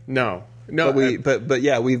much. No. But we've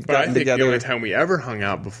gotten together. The only time we ever hung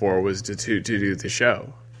out before was to do the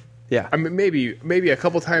show. Yeah. I mean, maybe a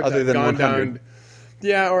couple times other than gone 100. down.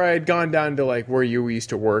 Yeah, or I had gone down to like where you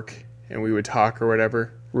used to work and we would talk or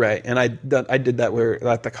whatever. Right. And I did that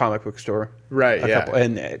at the comic book store. Right,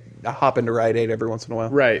 and I hop into Rite Aid every once in a while.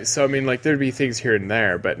 Right. So I mean, like there'd be things here and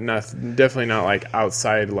there, but definitely not like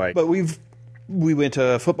outside. Like, but we went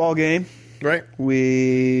to a football game. Right.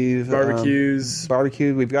 We've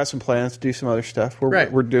barbecued. We've got some plans to do some other stuff.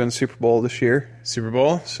 We're doing Super Bowl this year. Super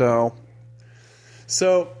Bowl. So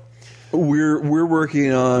we're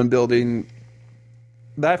working on building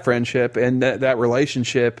that friendship and that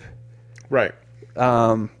relationship. Right.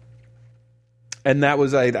 And that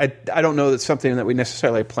was I don't know that's something that we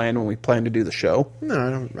necessarily planned when we planned to do the show.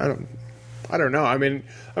 No, I don't know. I mean,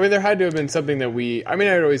 there had to have been something that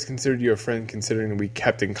I'd always considered you a friend, considering that we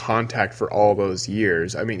kept in contact for all those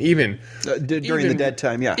years. I mean, even during the dead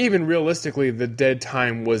time, yeah. Even realistically, the dead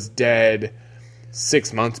time was dead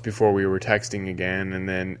 6 months before we were texting again, and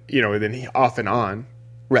then then off and on.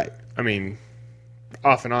 Right. I mean,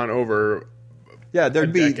 off and on over. Yeah,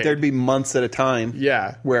 there'd be months at a time.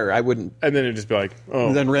 Yeah, where I wouldn't, and then it'd just be like,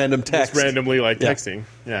 and then random text, just randomly texting.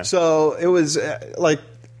 Yeah. So it was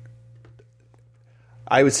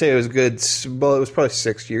I would say it was good. Well, it was probably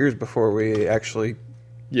 6 years before we actually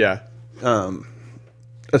Yeah. Of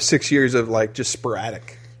 6 years of like just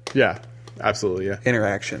sporadic. Yeah. Absolutely. Yeah.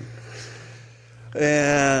 Interaction.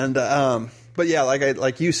 And but yeah,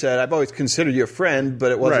 like you said, I've always considered you a friend,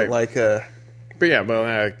 but it wasn't like a. But yeah,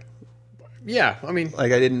 well, yeah. I mean,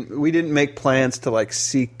 like we didn't make plans to like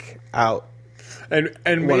seek out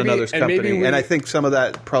and one another's company, and I think some of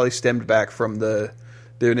that probably stemmed back from the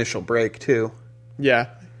initial break too. Yeah,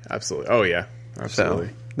 absolutely. Oh yeah, absolutely.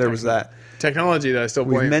 So there was that technology that I still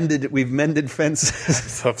blame. We've mended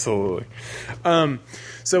fences. Absolutely.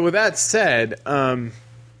 So with that said,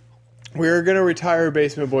 we're going to retire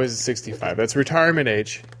Basement Boyz at 65. That's retirement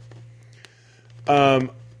age.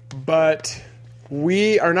 But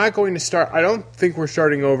we are not going to start. I don't think we're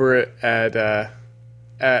starting over at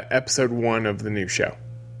episode 1 of the new show.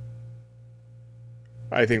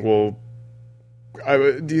 I think we'll.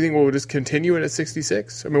 Do you think we'll just continue it at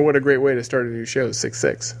 66? I mean, what a great way to start a new show,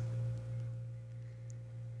 66.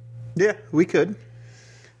 Yeah, we could.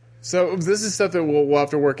 So this is stuff that we'll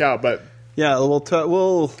have to work out, but yeah,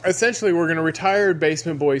 we'll essentially we're going to retire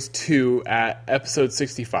Basement Boyz 2 at episode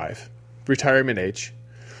 65, retirement age,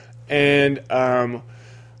 and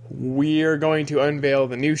we are going to unveil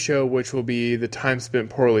the new show, which will be the Time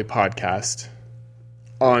Spent Poorly podcast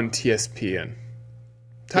on TSPN.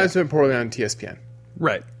 Time Spent Poorly on TSPN.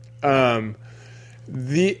 Right. Now,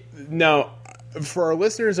 for our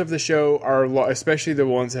listeners of the show, especially the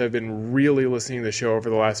ones that have been really listening to the show over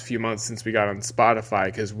the last few months since we got on Spotify,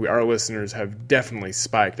 because our listeners have definitely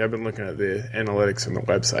spiked. I've been looking at the analytics on the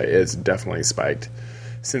website. It's definitely spiked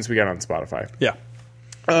since we got on Spotify. Yeah.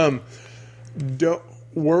 Don't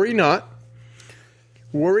worry not.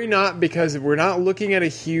 Worry not, because we're not looking at a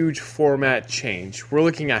huge format change. We're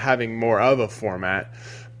looking at having more of a format.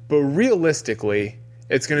 But realistically,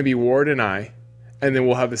 it's going to be Ward and I, and then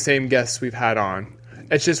we'll have the same guests we've had on.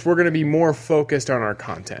 It's just we're going to be more focused on our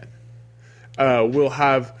content. We'll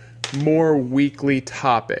have more weekly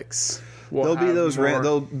topics. There'll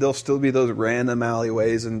still be those random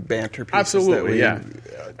alleyways and banter pieces. Absolutely, yeah.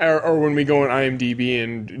 Or when we go on IMDb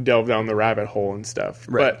and delve down the rabbit hole and stuff.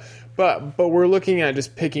 Right. But we're looking at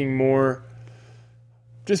just picking more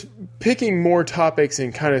topics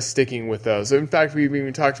and kind of sticking with those. In fact, we've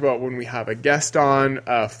even talked about when we have a guest on,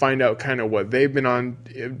 find out kind of what they've been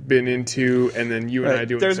into, and then you and I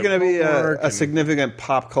doing. There's going to be a significant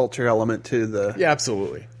pop culture element to the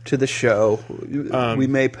absolutely to the show. We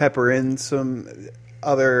may pepper in some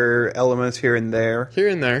other elements here and there.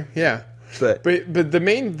 Yeah. But the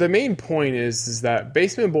main point is that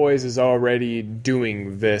Basement Boyz is already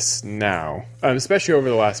doing this now, especially over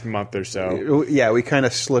the last month or so. Yeah, we kind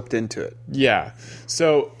of slipped into it. Yeah.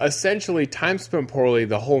 So essentially, Time Spent Poorly,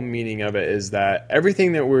 the whole meaning of it is that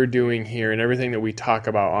everything that we're doing here and everything that we talk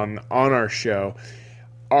about on our show,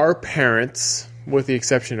 our parents, with the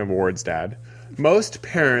exception of Ward's dad, most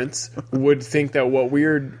parents would think that what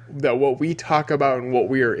we talk about and what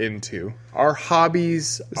we are into, our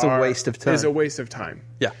hobbies, is a waste of time. Is a waste of time.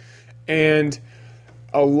 Yeah, and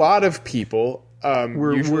a lot of people,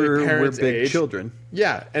 usually parents' we're big age, children.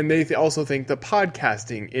 Yeah, and they also think that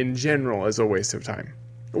podcasting in general is a waste of time,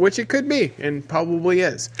 which it could be and probably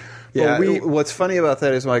is. Yeah, what's funny about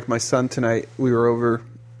that is like my son tonight. We were over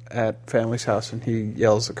at family's house, and he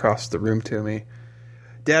yells across the room to me,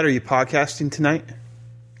 "Dad, are you podcasting tonight?"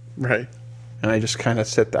 Right. And I just kind of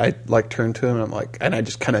turn to him, and I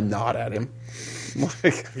just kind of nod at him.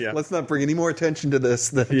 Let's not bring any more attention to this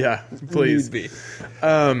than please. Need be.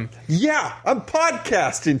 I'm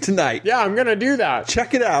podcasting tonight. Yeah, I'm going to do that.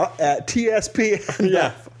 Check it out at TSPN.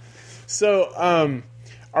 Yeah. So,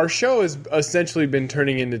 our show has essentially been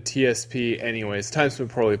turning into TSP anyways. Time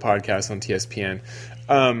Spent Poorly podcast on TSPN.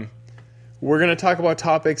 We're going to talk about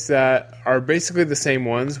topics that are basically the same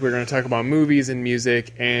ones. We're going to talk about movies and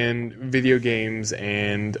music and video games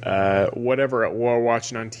and whatever we're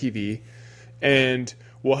watching on TV. And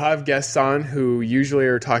we'll have guests on who usually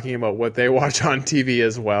are talking about what they watch on TV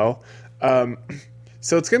as well.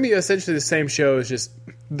 So it's going to be essentially the same show. It's just,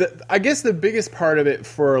 I guess the biggest part of it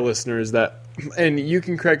for our listeners that, and you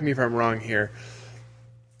can correct me if I'm wrong here,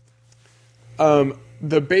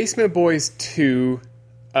 the Basement Boyz 2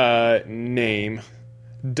 name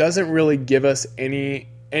doesn't really give us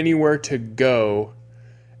anywhere to go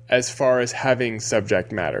as far as having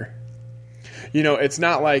subject matter. You know, it's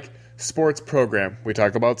not like sports program. We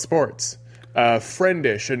talk about sports.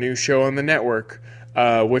 Friendish, a new show on the network,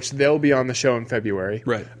 which they'll be on the show in February.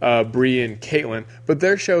 Right. Bree and Caitlin. But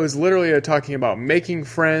their show is literally talking about making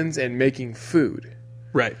friends and making food.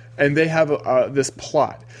 Right. And they have this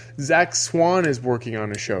plot. Zach Swan is working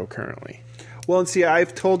on a show currently. Well, and see,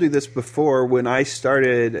 I've told you this before. When I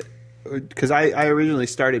started because I originally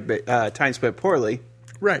started Time Spent Poorly,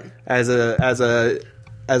 Right. as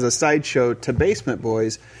a sideshow to Basement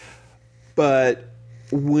Boyz, but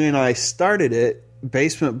when I started it,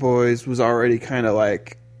 Basement Boyz was already kind of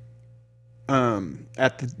like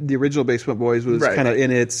at the original Basement Boyz was Right. kind of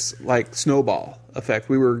in its like snowball effect.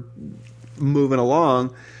 We were moving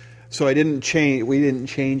along, so we didn't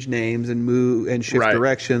change names and move and shift Right.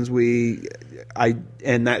 directions. The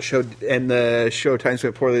show Time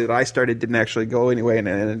Spent Poorly that I started didn't actually go anyway, and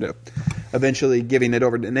I ended up eventually giving it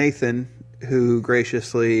over to Nathan, who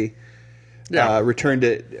graciously returned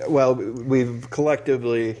it. Well, we've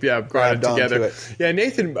collectively brought it grabbed onto together. it. Yeah,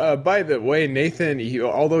 Nathan. By the way, Nathan,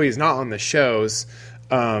 although he's not on the shows,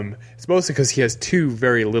 it's mostly because he has two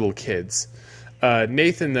very little kids.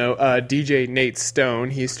 Nathan, though, DJ Nate Stone,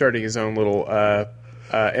 he's starting his own little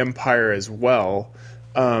empire as well.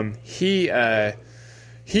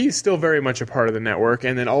 He's still very much a part of the network,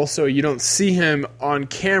 and then also you don't see him on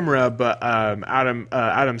camera, but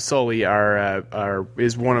Adam Sully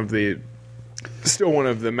is one of the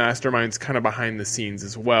masterminds, kind of behind the scenes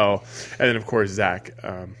as well, and then of course Zach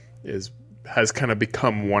has kind of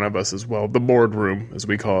become one of us as well, the boardroom as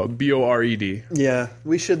we call it, BORED. Yeah,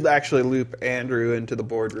 we should actually loop Andrew into the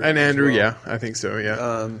boardroom. And Andrew, as well. yeah, I think so.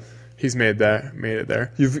 Yeah, he's made it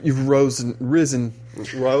there. You've risen.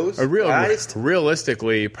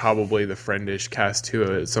 Realistically, probably the Friendish cast too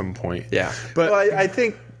at some point. Yeah, but I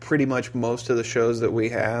think pretty much most of the shows that we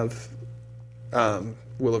have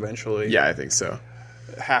will eventually. Yeah, I think so.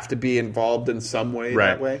 Have to be involved in some way.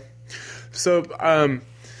 Right. That way. So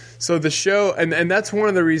the show, and that's one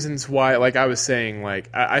of the reasons why, like I was saying, like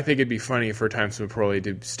I think it'd be funny for Time Spent Poorly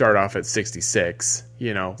to start off at 66.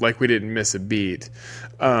 Like we didn't miss a beat.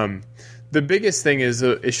 The biggest thing is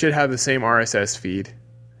it should have the same RSS feed.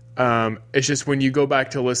 It's just when you go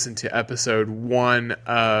back to listen to episode 1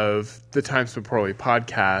 of the Time Spent Poorly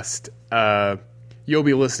podcast, you'll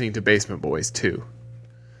be listening to Basement Boyz too.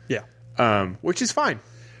 Yeah. Which is fine.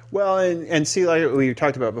 Well, and see, like we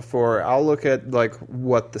talked about before, I'll look at like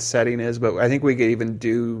what the setting is, but I think we could even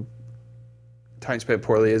do Time Spent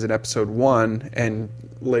Poorly as an episode 1 and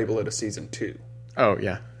label it a season 2. Oh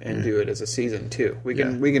yeah. And do it as a season 2. We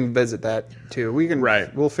can visit that too.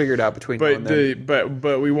 We'll figure it out between now and then.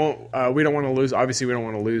 But we won't. We don't want to lose. Obviously, we don't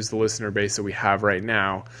want to lose the listener base that we have right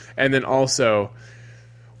now. And then also,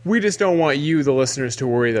 we just don't want you, the listeners, to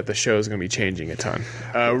worry that the show is going to be changing a ton.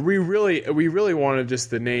 We really wanted just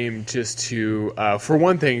the name, just to for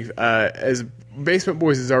one thing, as Basement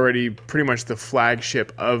Boyz is already pretty much the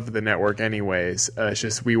flagship of the network, anyways. It's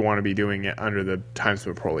just we want to be doing it under the Time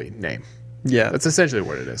Spent Poorly name. Yeah, that's essentially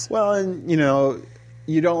what it is. Well, and you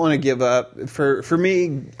don't want to give up. For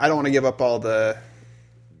me, I don't want to give up all the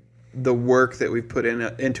work that we've put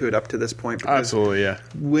into it up to this point. Absolutely, yeah.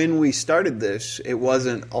 When we started this, it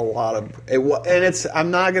wasn't a lot of it, and it's. I'm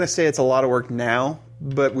not going to say it's a lot of work now,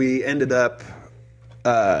 but we ended up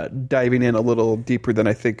diving in a little deeper than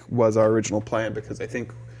I think was our original plan, because I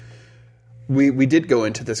think we did go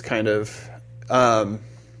into this kind of.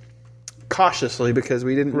 Cautiously, because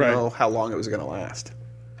we didn't know how long it was going to last.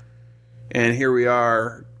 And here we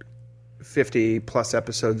are, 50 plus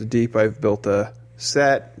episodes deep. I've built a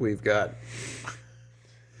set. We've got...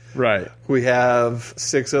 We have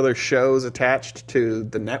 6 other shows attached to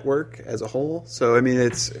the network as a whole. So, I mean,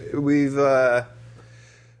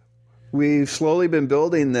 we've slowly been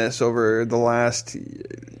building this over the last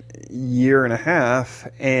year and a half,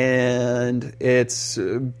 and it's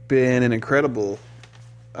been an incredible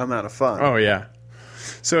amount of fun. Oh yeah.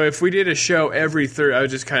 So if we did a show every Thursday, I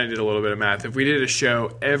just kind of did a little bit of math. If we did a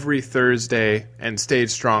show every Thursday and stayed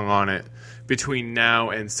strong on it between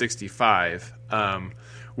now and 65,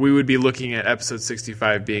 we would be looking at episode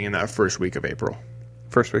 65 being in that first week of April.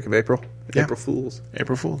 First week of April? Yeah. April Fools.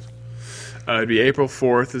 April Fools. It'd be April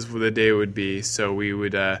 4th is what the day would be. So we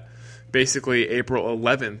would... basically, April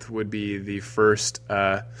 11th would be the first,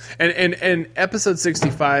 and episode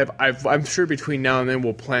 65. I'm sure between now and then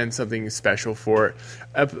we'll plan something special for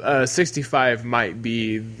it. 65 might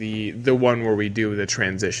be the one where we do the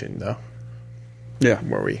transition, though. Yeah,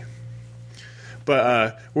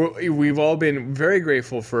 But we've all been very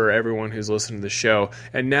grateful for everyone who's listened to the show,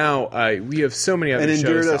 and now we have so many other shows to offer.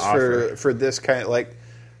 And endured us for this kind of like.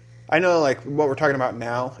 I know, like what we're talking about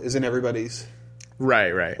now isn't everybody's.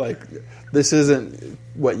 Right. Like, this isn't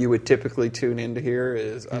what you would typically tune in to hear,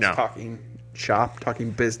 is us talking shop,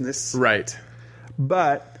 talking business. Right.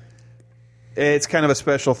 But it's kind of a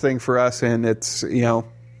special thing for us, and it's,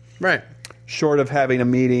 right. Short of having a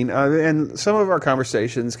meeting. And some of our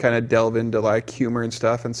conversations kind of delve into, like, humor and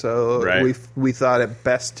stuff, and so we thought it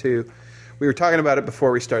best to... We were talking about it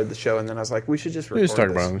before we started the show, and then I was like, we should just record talk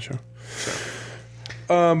this. about it on the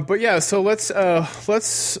show. But yeah, so let's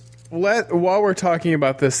while we're talking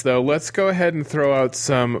about this though, let's go ahead and throw out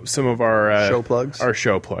some of our show plugs. Our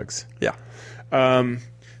show plugs. Yeah.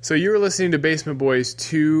 So you were listening to Basement Boyz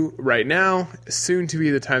 2 right now, soon to be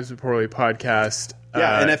the Times Been Poorly podcast.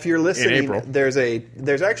 Yeah, and if you're listening, in April.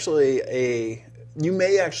 there's actually you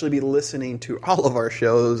may actually be listening to all of our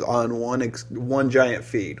shows on one giant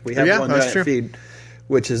feed. We have one giant feed,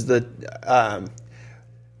 which is the.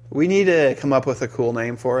 We need to come up with a cool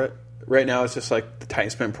name for it. Right now, it's just like the Time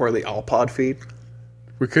Spent Poorly All Pod feed.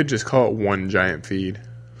 We could just call it one giant feed.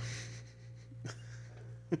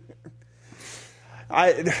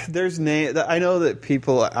 I know that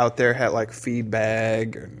people out there have like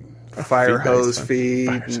Feedbag and Fire Hose Feed.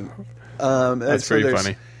 That's pretty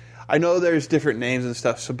funny. I know there's different names and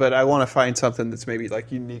stuff, but I want to find something that's maybe like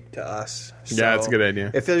unique to us. So yeah, that's a good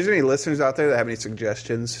idea. If there's any listeners out there that have any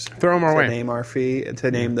suggestions, throw them our way. Name our feed,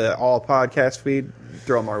 to name the all podcast feed,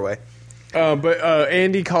 throw them our way. But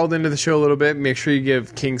Andy called into the show a little bit. Make sure you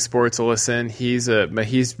give King Sports a listen. He's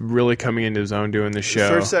really coming into his own doing the show.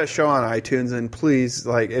 Search that show on iTunes, and please,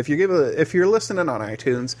 like, if you're listening on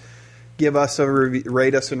iTunes, give us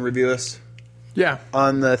rate us and review us. Yeah,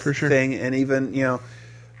 on the thing, and even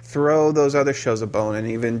throw those other shows a bone, and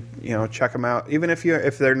even check them out. Even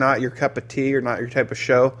if they're not your cup of tea or not your type of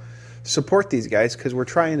show, support these guys because we're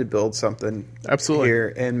trying to build something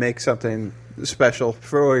here and make something special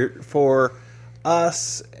for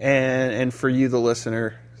us and for you, the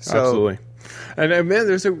listener. So, absolutely. And man,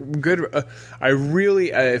 there's a good.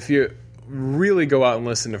 If you really go out and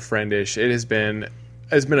listen to Friendish, it's been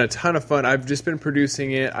a ton of fun. I've just been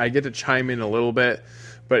producing it. I get to chime in a little bit,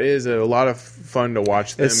 but it is a lot of fun to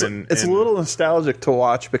watch them. It's a little nostalgic to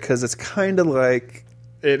watch because it's kind of like.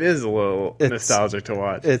 It is a little nostalgic to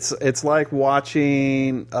watch. It's like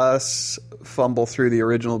watching us fumble through the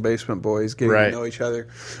original Basement Boyz, getting to know each other.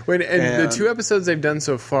 And the 2 episodes they've done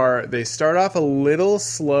so far, they start off a little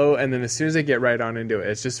slow, and then as soon as they get right on into it,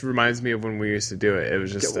 it just reminds me of when we used to do it. It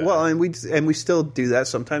was just and we still do that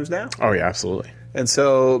sometimes now. Oh yeah, absolutely. And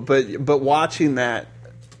so, but watching that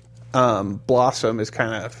blossom is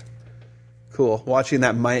kind of cool. Watching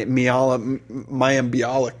that Mayim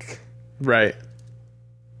Bialik. Right.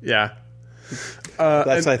 Yeah.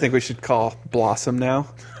 I think we should call Blossom now.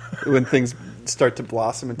 When things start to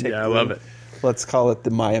blossom and take I love it. Let's call it the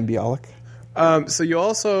Mayim Bialik. So you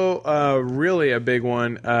also really a big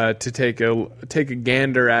one to take a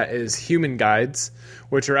gander at is Human Guides,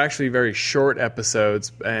 which are actually very short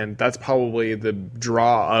episodes, and that's probably the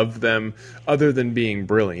draw of them, other than being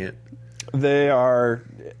brilliant. They are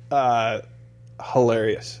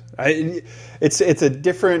hilarious. It's a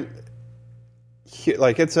different,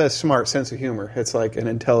 like, it's a smart sense of humor. It's like an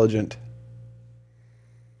intelligent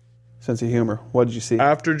sense of humor. What did you see?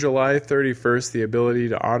 After July 31st, the ability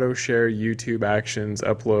to auto-share YouTube actions,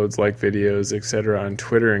 uploads, like videos, etc. on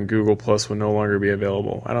Twitter and Google Plus will no longer be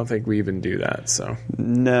available. I don't think we even do that, so.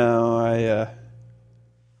 No,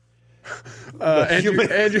 Andrew Human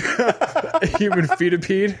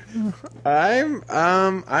Feetipede.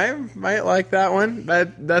 I might like that one.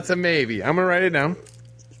 That's a maybe. I'm gonna write it down.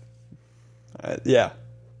 Yeah.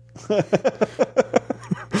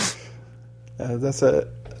 That's a.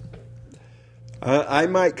 I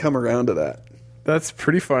might come around to that. That's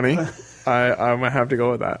pretty funny. I might have to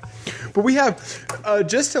go with that. But we have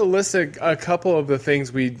just to list a couple of the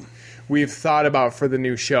things we've thought about for the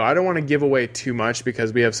new show. I don't want to give away too much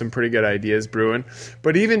because we have some pretty good ideas brewing.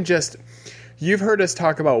 But even just, you've heard us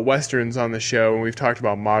talk about Westerns on the show, and we've talked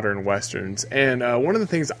about modern Westerns. And one of the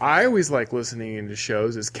things I always like listening into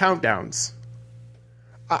shows is countdowns.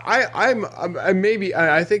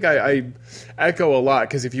 I think I echo a lot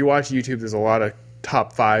because if you watch YouTube, there's a lot of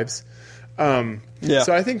top fives. So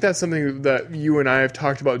I think that's something that you and I have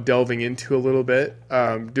talked about delving into a little bit,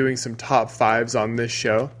 doing some top fives on this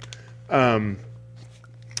show,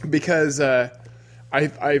 because I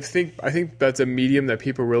think that's a medium that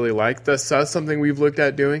people really like. That's something we've looked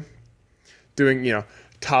at doing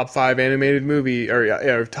top 5 animated movie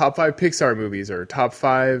or top 5 Pixar movies or top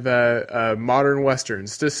 5 modern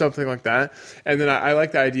Westerns, just something like that. And then I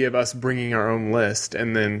like the idea of us bringing our own list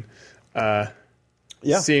and then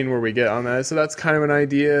seeing where we get on that. So that's kind of an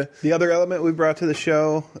idea. The other element we brought to the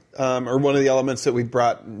show, or one of the elements that we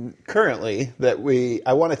brought currently that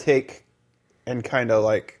I want to take and kind of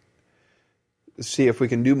like see if we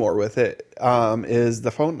can do more with it, is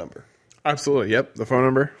the phone number. Absolutely. Yep. The phone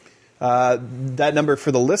number. That number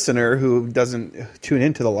for the listener who doesn't tune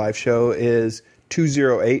into the live show is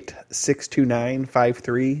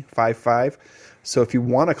 208-629-5355. So if you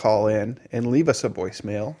want to call in and leave us a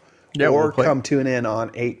voicemail, or come tune in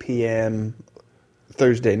on 8 p.m.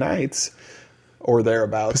 Thursday nights or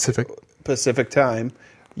thereabouts Pacific time,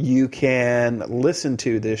 you can listen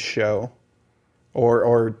to this show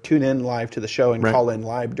or tune in live to the show and call in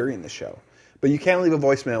live during the show. But you can leave a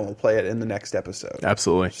voicemail and we'll play it in the next episode.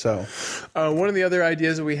 Absolutely. So, one of the other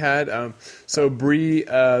ideas that we had, so Bree,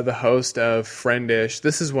 the host of Friendish,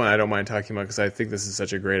 this is one I don't mind talking about because I think this is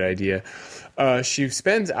such a great idea. She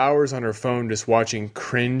spends hours on her phone just watching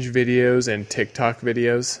cringe videos and TikTok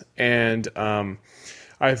videos. And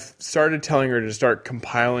I've started telling her to start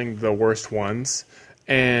compiling the worst ones.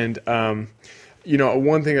 And,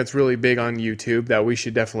 one thing that's really big on YouTube that we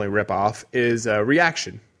should definitely rip off is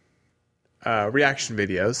reaction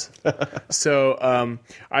videos. So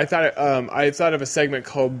I thought of a segment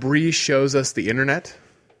called Bree Shows Us the Internet.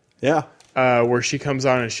 Yeah. Where she comes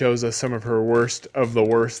on and shows us some of her worst of the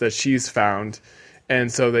worst that she's found,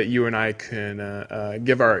 and so that you and I can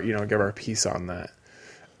give our piece on that.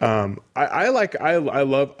 I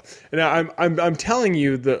love, and I'm telling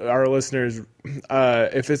you, our listeners,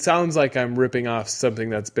 if it sounds like I'm ripping off something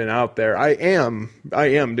that's been out there, I am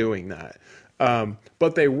doing that.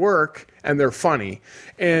 But they work and they're funny.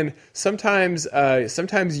 And sometimes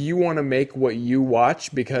you want to make what you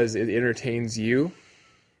watch because it entertains you.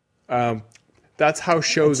 That's how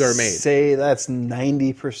shows are made. Say that's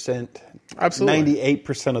 90%, absolutely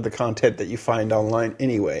 98% of the content that you find online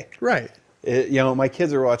anyway. Right. My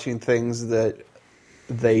kids are watching things that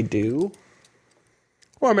they do.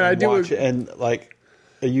 Well, I mean,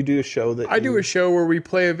 you do a show that I do a show where we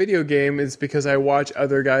play a video game. It's because I watch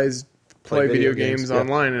other guys play video games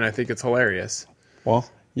online, and I think it's hilarious. Well,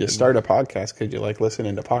 you start a podcast because you like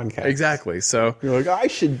listening to podcasts. Exactly. So you're like, I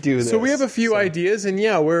should do this. So we have a few ideas, and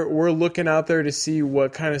we're looking out there to see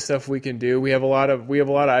what kind of stuff we can do. We have a lot of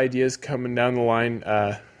ideas coming down the line.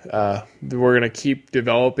 We're going to keep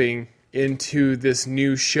developing into this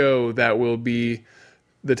new show that will be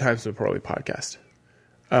the Time Spent Poorly podcast,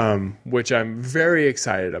 which I'm very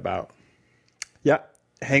excited about. Yeah.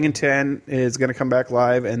 Hangin' 10 is going to come back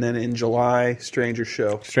live, and then in July, Stranger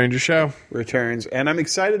Show returns. And I'm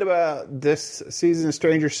excited about this season of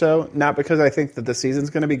Stranger Show, not because I think that the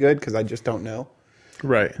season's going to be good, because I just don't know.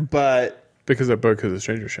 Right. But because of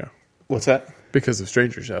Stranger Show. What's that? Because of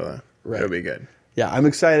Stranger Show, though. Right. It'll be good. Yeah, I'm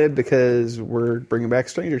excited because we're bringing back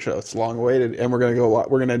Stranger Show. It's long awaited, and we're going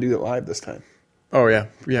to do it live this time. Oh, yeah.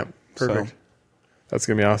 Yeah. Perfect. So. That's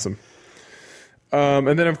going to be awesome.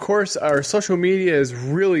 And then, of course, our social media has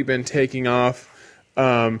really been taking off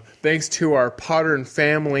thanks to our Podern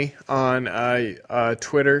family on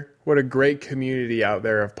Twitter. What a great community out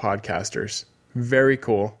there of podcasters. Very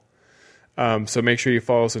cool. So make sure you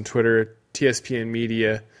follow us on Twitter, TSPN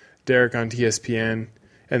Media, Derek on TSPN,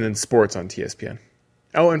 and then Sports on TSPN.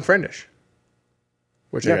 Oh, and Friendish,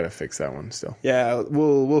 which I got to fix that one still. Yeah,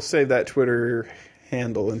 we'll save that Twitter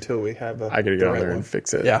handle until we have I got to get on there and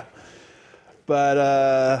fix it. Yeah.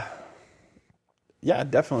 But,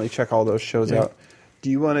 definitely check all those shows out. Do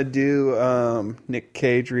you want to do Nick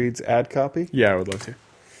Cage reads ad copy? Yeah, I would love to.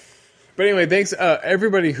 But anyway, thanks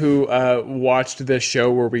everybody who watched this show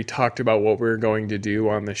where we talked about what we were going to do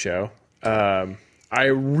on the show. I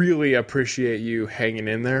really appreciate you hanging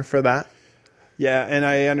in there for that. Yeah, and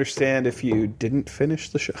I understand if you didn't finish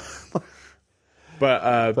the show. But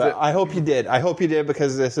I hope you did. I hope you did,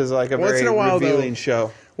 because this is like a very revealing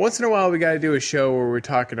show. Once in a while, we got to do a show where we're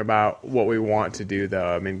talking about what we want to do, though.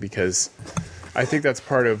 I mean, because I think that's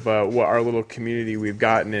part of what our little community we've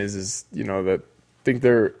gotten is that I think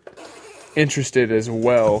they're interested as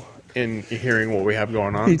well in hearing what we have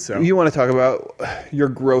going on. So you want to talk about your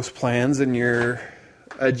growth plans and your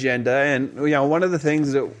agenda, and one of the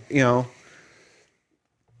things that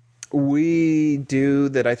we do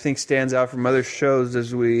that I think stands out from other shows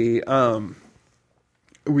is we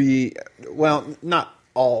not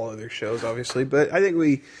all other shows obviously, but I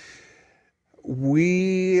think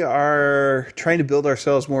we are trying to build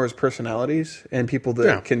ourselves more as personalities and people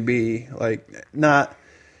that can be like not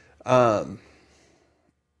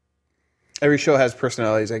every show has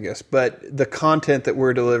personalities, I guess, but the content that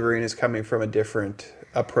we're delivering is coming from a different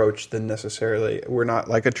approach than necessarily. We're not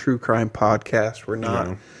like a true crime podcast. We're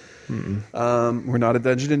not. We're not a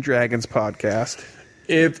Dungeons and Dragons podcast.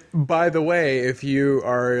 By the way, if you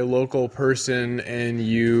are a local person and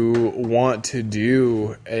you want to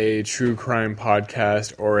do a true crime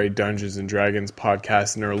podcast or a Dungeons and Dragons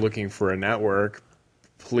podcast and are looking for a network,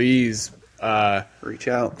 please reach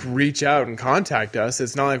out and contact us.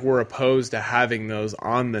 It's not like we're opposed to having those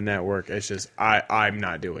on the network. It's just I'm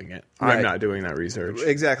not doing it. Right. I'm not doing that research.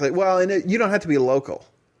 Exactly. Well, and you don't have to be local.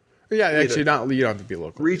 Yeah, actually, you don't have to be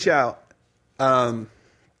local. Reach out,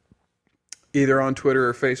 either on Twitter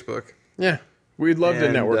or Facebook. Yeah, we'd love to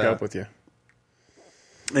network up with you,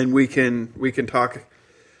 and we can talk.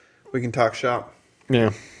 We can talk shop.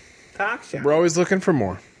 Yeah, talk shop. We're always looking for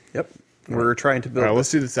more. Yep, we're trying to build. All right,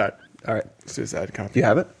 let's do this ad. All right, let's do this ad copy. Do you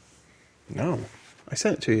have it? No, I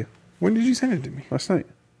sent it to you. When did you send it to me? Last night.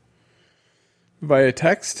 Via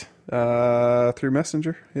text? Through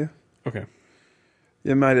Messenger. Yeah. Okay.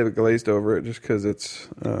 It might have glazed over it just because it's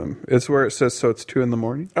where it says so it's 2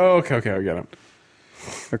 a.m. Oh, okay, I got it.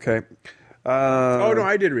 Okay. Oh no,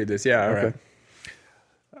 I did read this. Yeah. All right.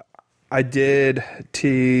 I did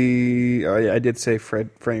I did say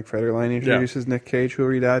Frank Federline introduces Nick Cage. Who'll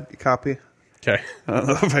read that copy? Okay. I don't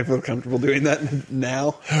know if I feel comfortable doing that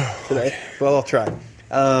now today. Well, I'll try.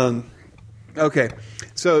 Okay.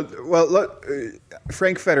 So, look,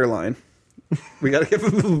 Frank Federline. We got to give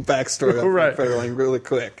him a little backstory on right. Frank Federline really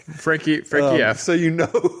quick. Frankie F. So you know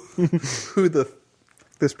who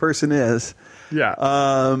this person is. Yeah.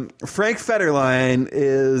 Frank Federline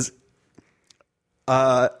is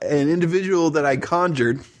an individual that I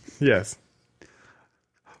conjured. Yes.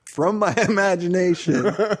 From my imagination.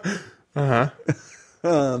 In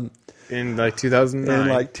like 2009. In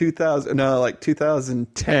like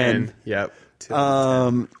 2010. Yep.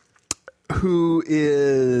 Who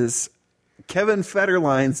is Kevin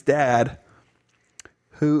Federline's dad,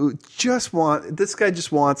 who this guy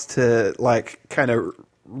just wants to like kind of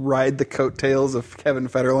ride the coattails of Kevin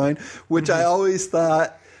Federline, which I always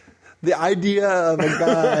thought the idea of a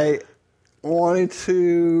guy wanting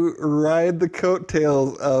to ride the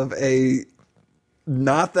coattails of a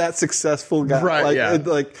not that successful guy, right?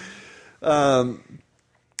 Like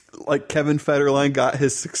Kevin Federline got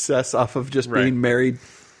his success off of just being married,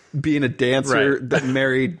 being a dancer that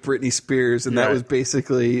married Britney Spears, and that was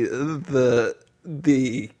basically the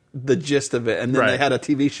gist of it. And then they had a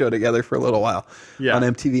TV show together for a little while on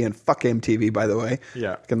MTV, and fuck MTV, by the way.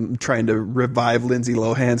 Yeah, I'm trying to revive Lindsay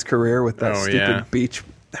Lohan's career with that stupid beach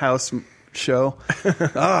house show.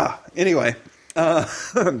 Anyway,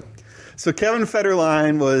 so Kevin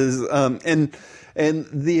Federline was, and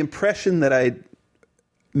the impression that I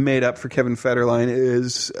made up for Kevin Federline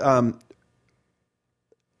is,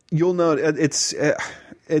 you'll note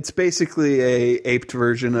it's basically a aped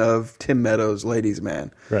version of Tim Meadows' Ladies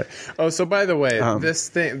Man. Right. Oh, so by the way,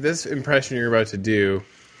 this impression you're about to do,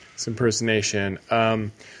 this impersonation,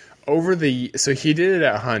 so he did it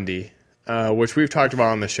at Hundy, which we've talked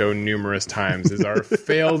about on the show numerous times, is our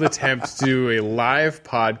failed attempt to do a live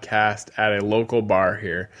podcast at a local bar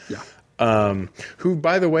here. Yeah. Who,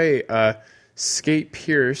 by the way, Skate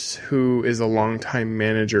Pierce, who is a longtime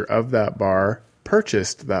manager of that bar,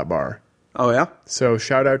 purchased that bar. Oh, yeah? So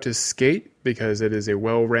shout out to Skate, because it is a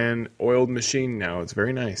well-ran, oiled machine now. It's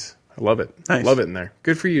very nice. I love it. Nice. Love it in there.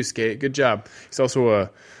 Good for you, Skate. Good job. He's also a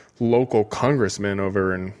local congressman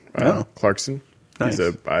over in Clarkson. Nice.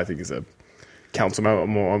 I think he's a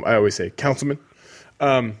councilman. I always say councilman.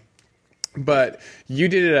 But you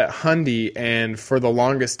did it at Hundy, and for the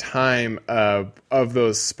longest time of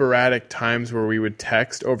those sporadic times where we would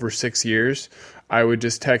text over 6 years, I would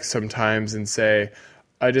just text sometimes and say,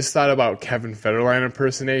 I just thought about Kevin Federline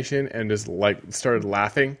impersonation and just started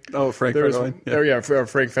laughing. Oh, Frank Federline.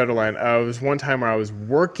 Frank Federline. There was one time where I was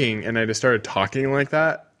working and I just started talking like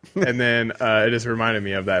that, and then it just reminded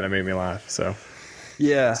me of that and it made me laugh. So.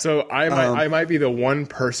 Yeah. So I might be the one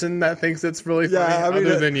person that thinks it's really funny,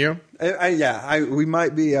 other than you. We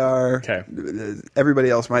might be everybody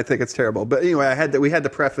else might think it's terrible. But anyway, we had to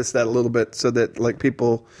preface that a little bit so that like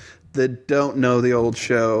people that don't know the old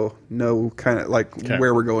show know kind of like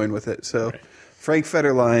where we're going with it. So Frank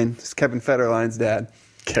Federline is Kevin Federline's dad.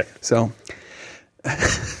 Okay. So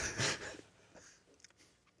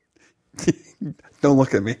don't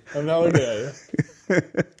look at me. I'm not looking at you.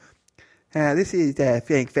 This is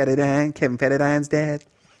Frank Federline, Kevin Federline's dad.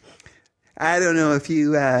 I don't know if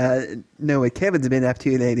you know what Kevin's been up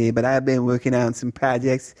to lately, but I've been working on some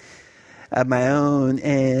projects of my own,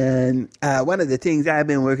 and one of the things I've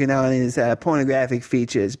been working on is pornographic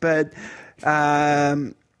features. But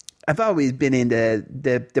I've always been into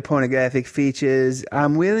the pornographic features.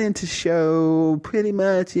 I'm willing to show pretty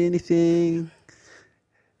much anything.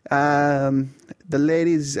 The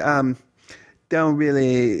ladies aren't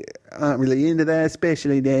really into that,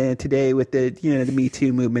 especially today with the Me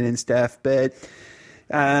Too movement and stuff. But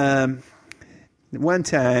one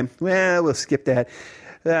time, we'll skip that.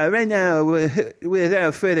 right now,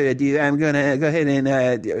 without further ado, I'm going to go ahead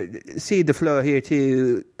and cede the floor here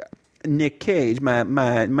to Nick Cage,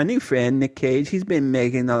 my new friend, Nick Cage. He's been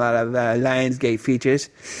making a lot of Lionsgate features.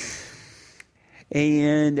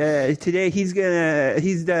 And today he's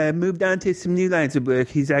moved on to some new lines of work.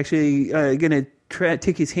 He's actually going to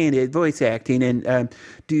take his hand at voice acting and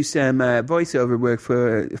do some voiceover work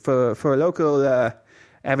for a local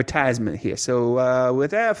advertisement here. So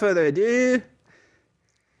without further ado,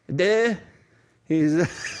 here's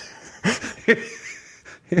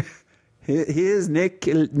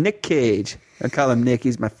Nick Cage. I call him Nick.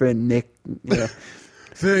 He's my friend Nick. Yeah.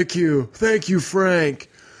 Thank you, Frank.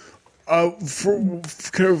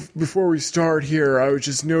 Before we start here, I was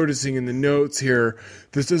just noticing in the notes here,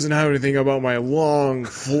 this doesn't have anything about my long,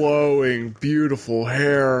 flowing, beautiful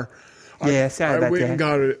hair. Yeah, sorry about that. I went and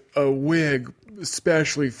got a wig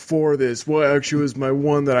especially for this. Well, actually, it was my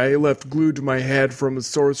one that I left glued to my head from A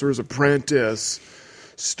Sorcerer's Apprentice,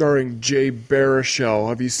 starring Jay Baruchel.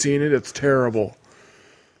 Have you seen it? It's terrible.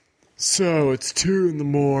 So, it's 2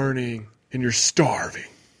 a.m, and you're starving.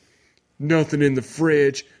 Nothing in the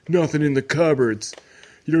fridge, nothing in the cupboards.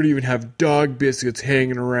 You don't even have dog biscuits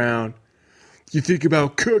hanging around. You think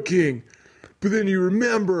about cooking, but then you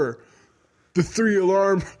remember the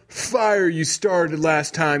 3-alarm fire you started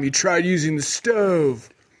last time you tried using the stove.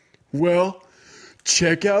 Well,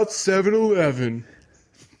 check out 7-Eleven.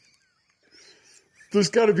 There's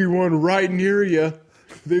got to be one right near you.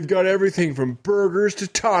 They've got everything from burgers to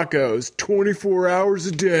tacos, 24 hours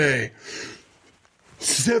a day.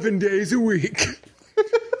 7 days a week.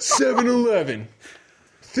 7-Eleven.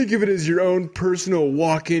 Think of it as your own personal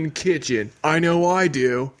walk-in kitchen. I know I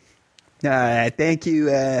do. Thank you,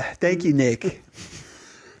 Nick.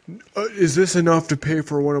 Is this enough to pay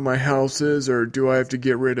for one of my houses, or do I have to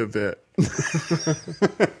get rid of it?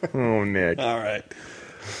 Oh, Nick. All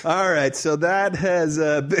right. So that has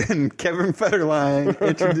been Kevin Federline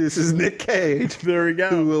introduces Nick Cage. There we go.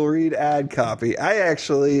 Who will read ad copy. I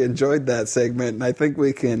actually enjoyed that segment, and I think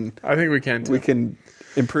we can. Too. We can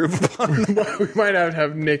improve upon that. We might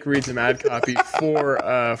have Nick read some ad copy for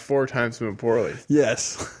 4 Timesman Poorly.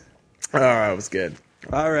 Yes. Oh, that was good.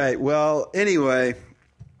 All right. Well, anyway,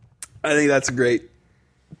 I think that's a great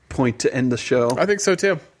point to end the show. I think so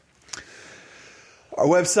too. Our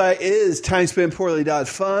website is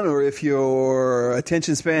timespentpoorly.fun, or if your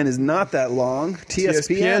attention span is not that long,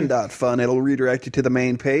 TSPN.fun. It'll redirect you to the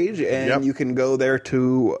main page, and you can go there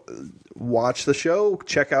to watch the show,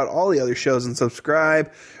 check out all the other shows, and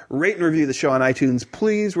subscribe. Rate and review the show on iTunes.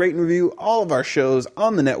 Please rate and review all of our shows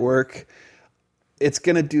on the network. It's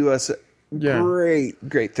going to do us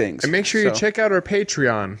great things. And make sure you check out our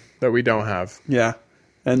Patreon that we don't have. Yeah,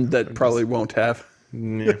 and that probably won't have.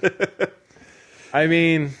 Yeah. I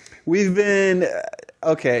mean, we've been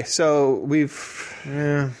okay. So we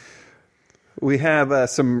have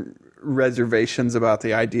some reservations about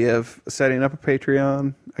the idea of setting up a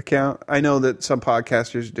Patreon account. I know that some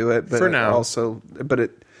podcasters do it, but for now,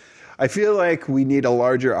 I feel like we need a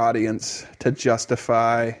larger audience to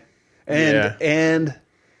justify and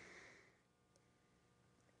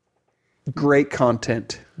great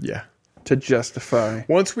content. Yeah. To justify.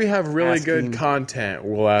 Once we have really good content,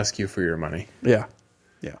 we'll ask you for your money. Yeah.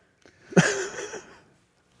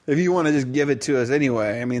 If you want to just give it to us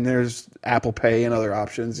anyway, I mean, there's Apple Pay and other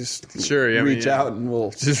options. Just reach out and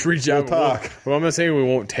we'll talk. Well, I'm not saying we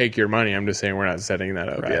won't take your money. I'm just saying we're not setting that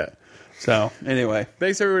up yet. So, anyway.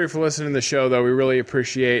 Thanks, everybody, for listening to the show, though. We really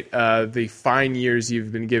appreciate the fine years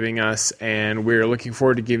you've been giving us, and we're looking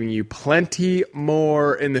forward to giving you plenty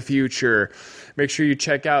more in the future. Make sure you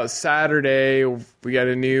check out Saturday. We got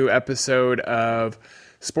a new episode of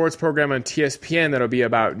sports program on TSPN that'll be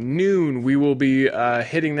about noon. We will be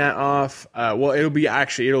hitting that off. It'll be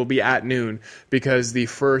at noon because the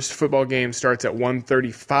first football game starts at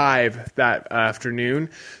 1:35 that afternoon.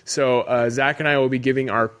 So Zach and I will be giving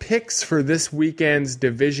our picks for this weekend's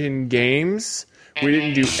division games. We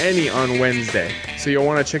didn't do any on Wednesday, so you'll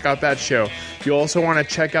want to check out that show. You'll also want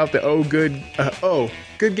to check out the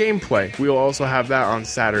Good Gameplay. We'll also have that on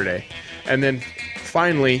Saturday. And then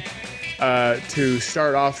finally, to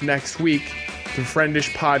start off next week, the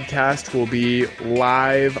Friendish podcast will be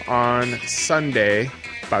live on Sunday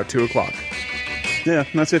about 2 o'clock. Yeah,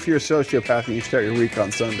 that's if you're a sociopath and you start your week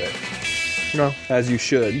on Sunday. No. As you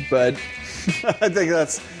should, but I think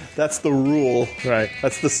that's the rule. Right.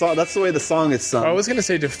 That's the song. That's the way the song is sung. I was going to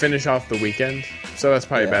say to finish off the weekend, so that's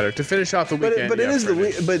probably better. To finish off the weekend. But it is the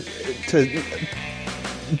week.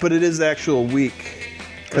 But it is the actual week.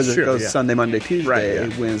 Because it goes Sunday, Monday, Tuesday,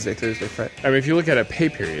 Wednesday, Thursday, Friday. I mean, if you look at it pay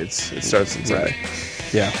periods, it starts on Sunday.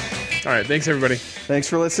 Yeah. All right. Thanks, everybody. Thanks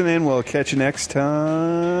for listening. We'll catch you next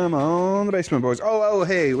time on the Basement Boys. Oh,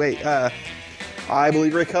 hey, wait. I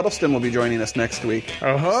believe Rick Huddleston will be joining us next week.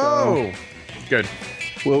 Oh, good.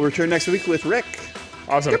 We'll return next week with Rick.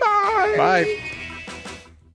 Awesome. Goodbye. Bye.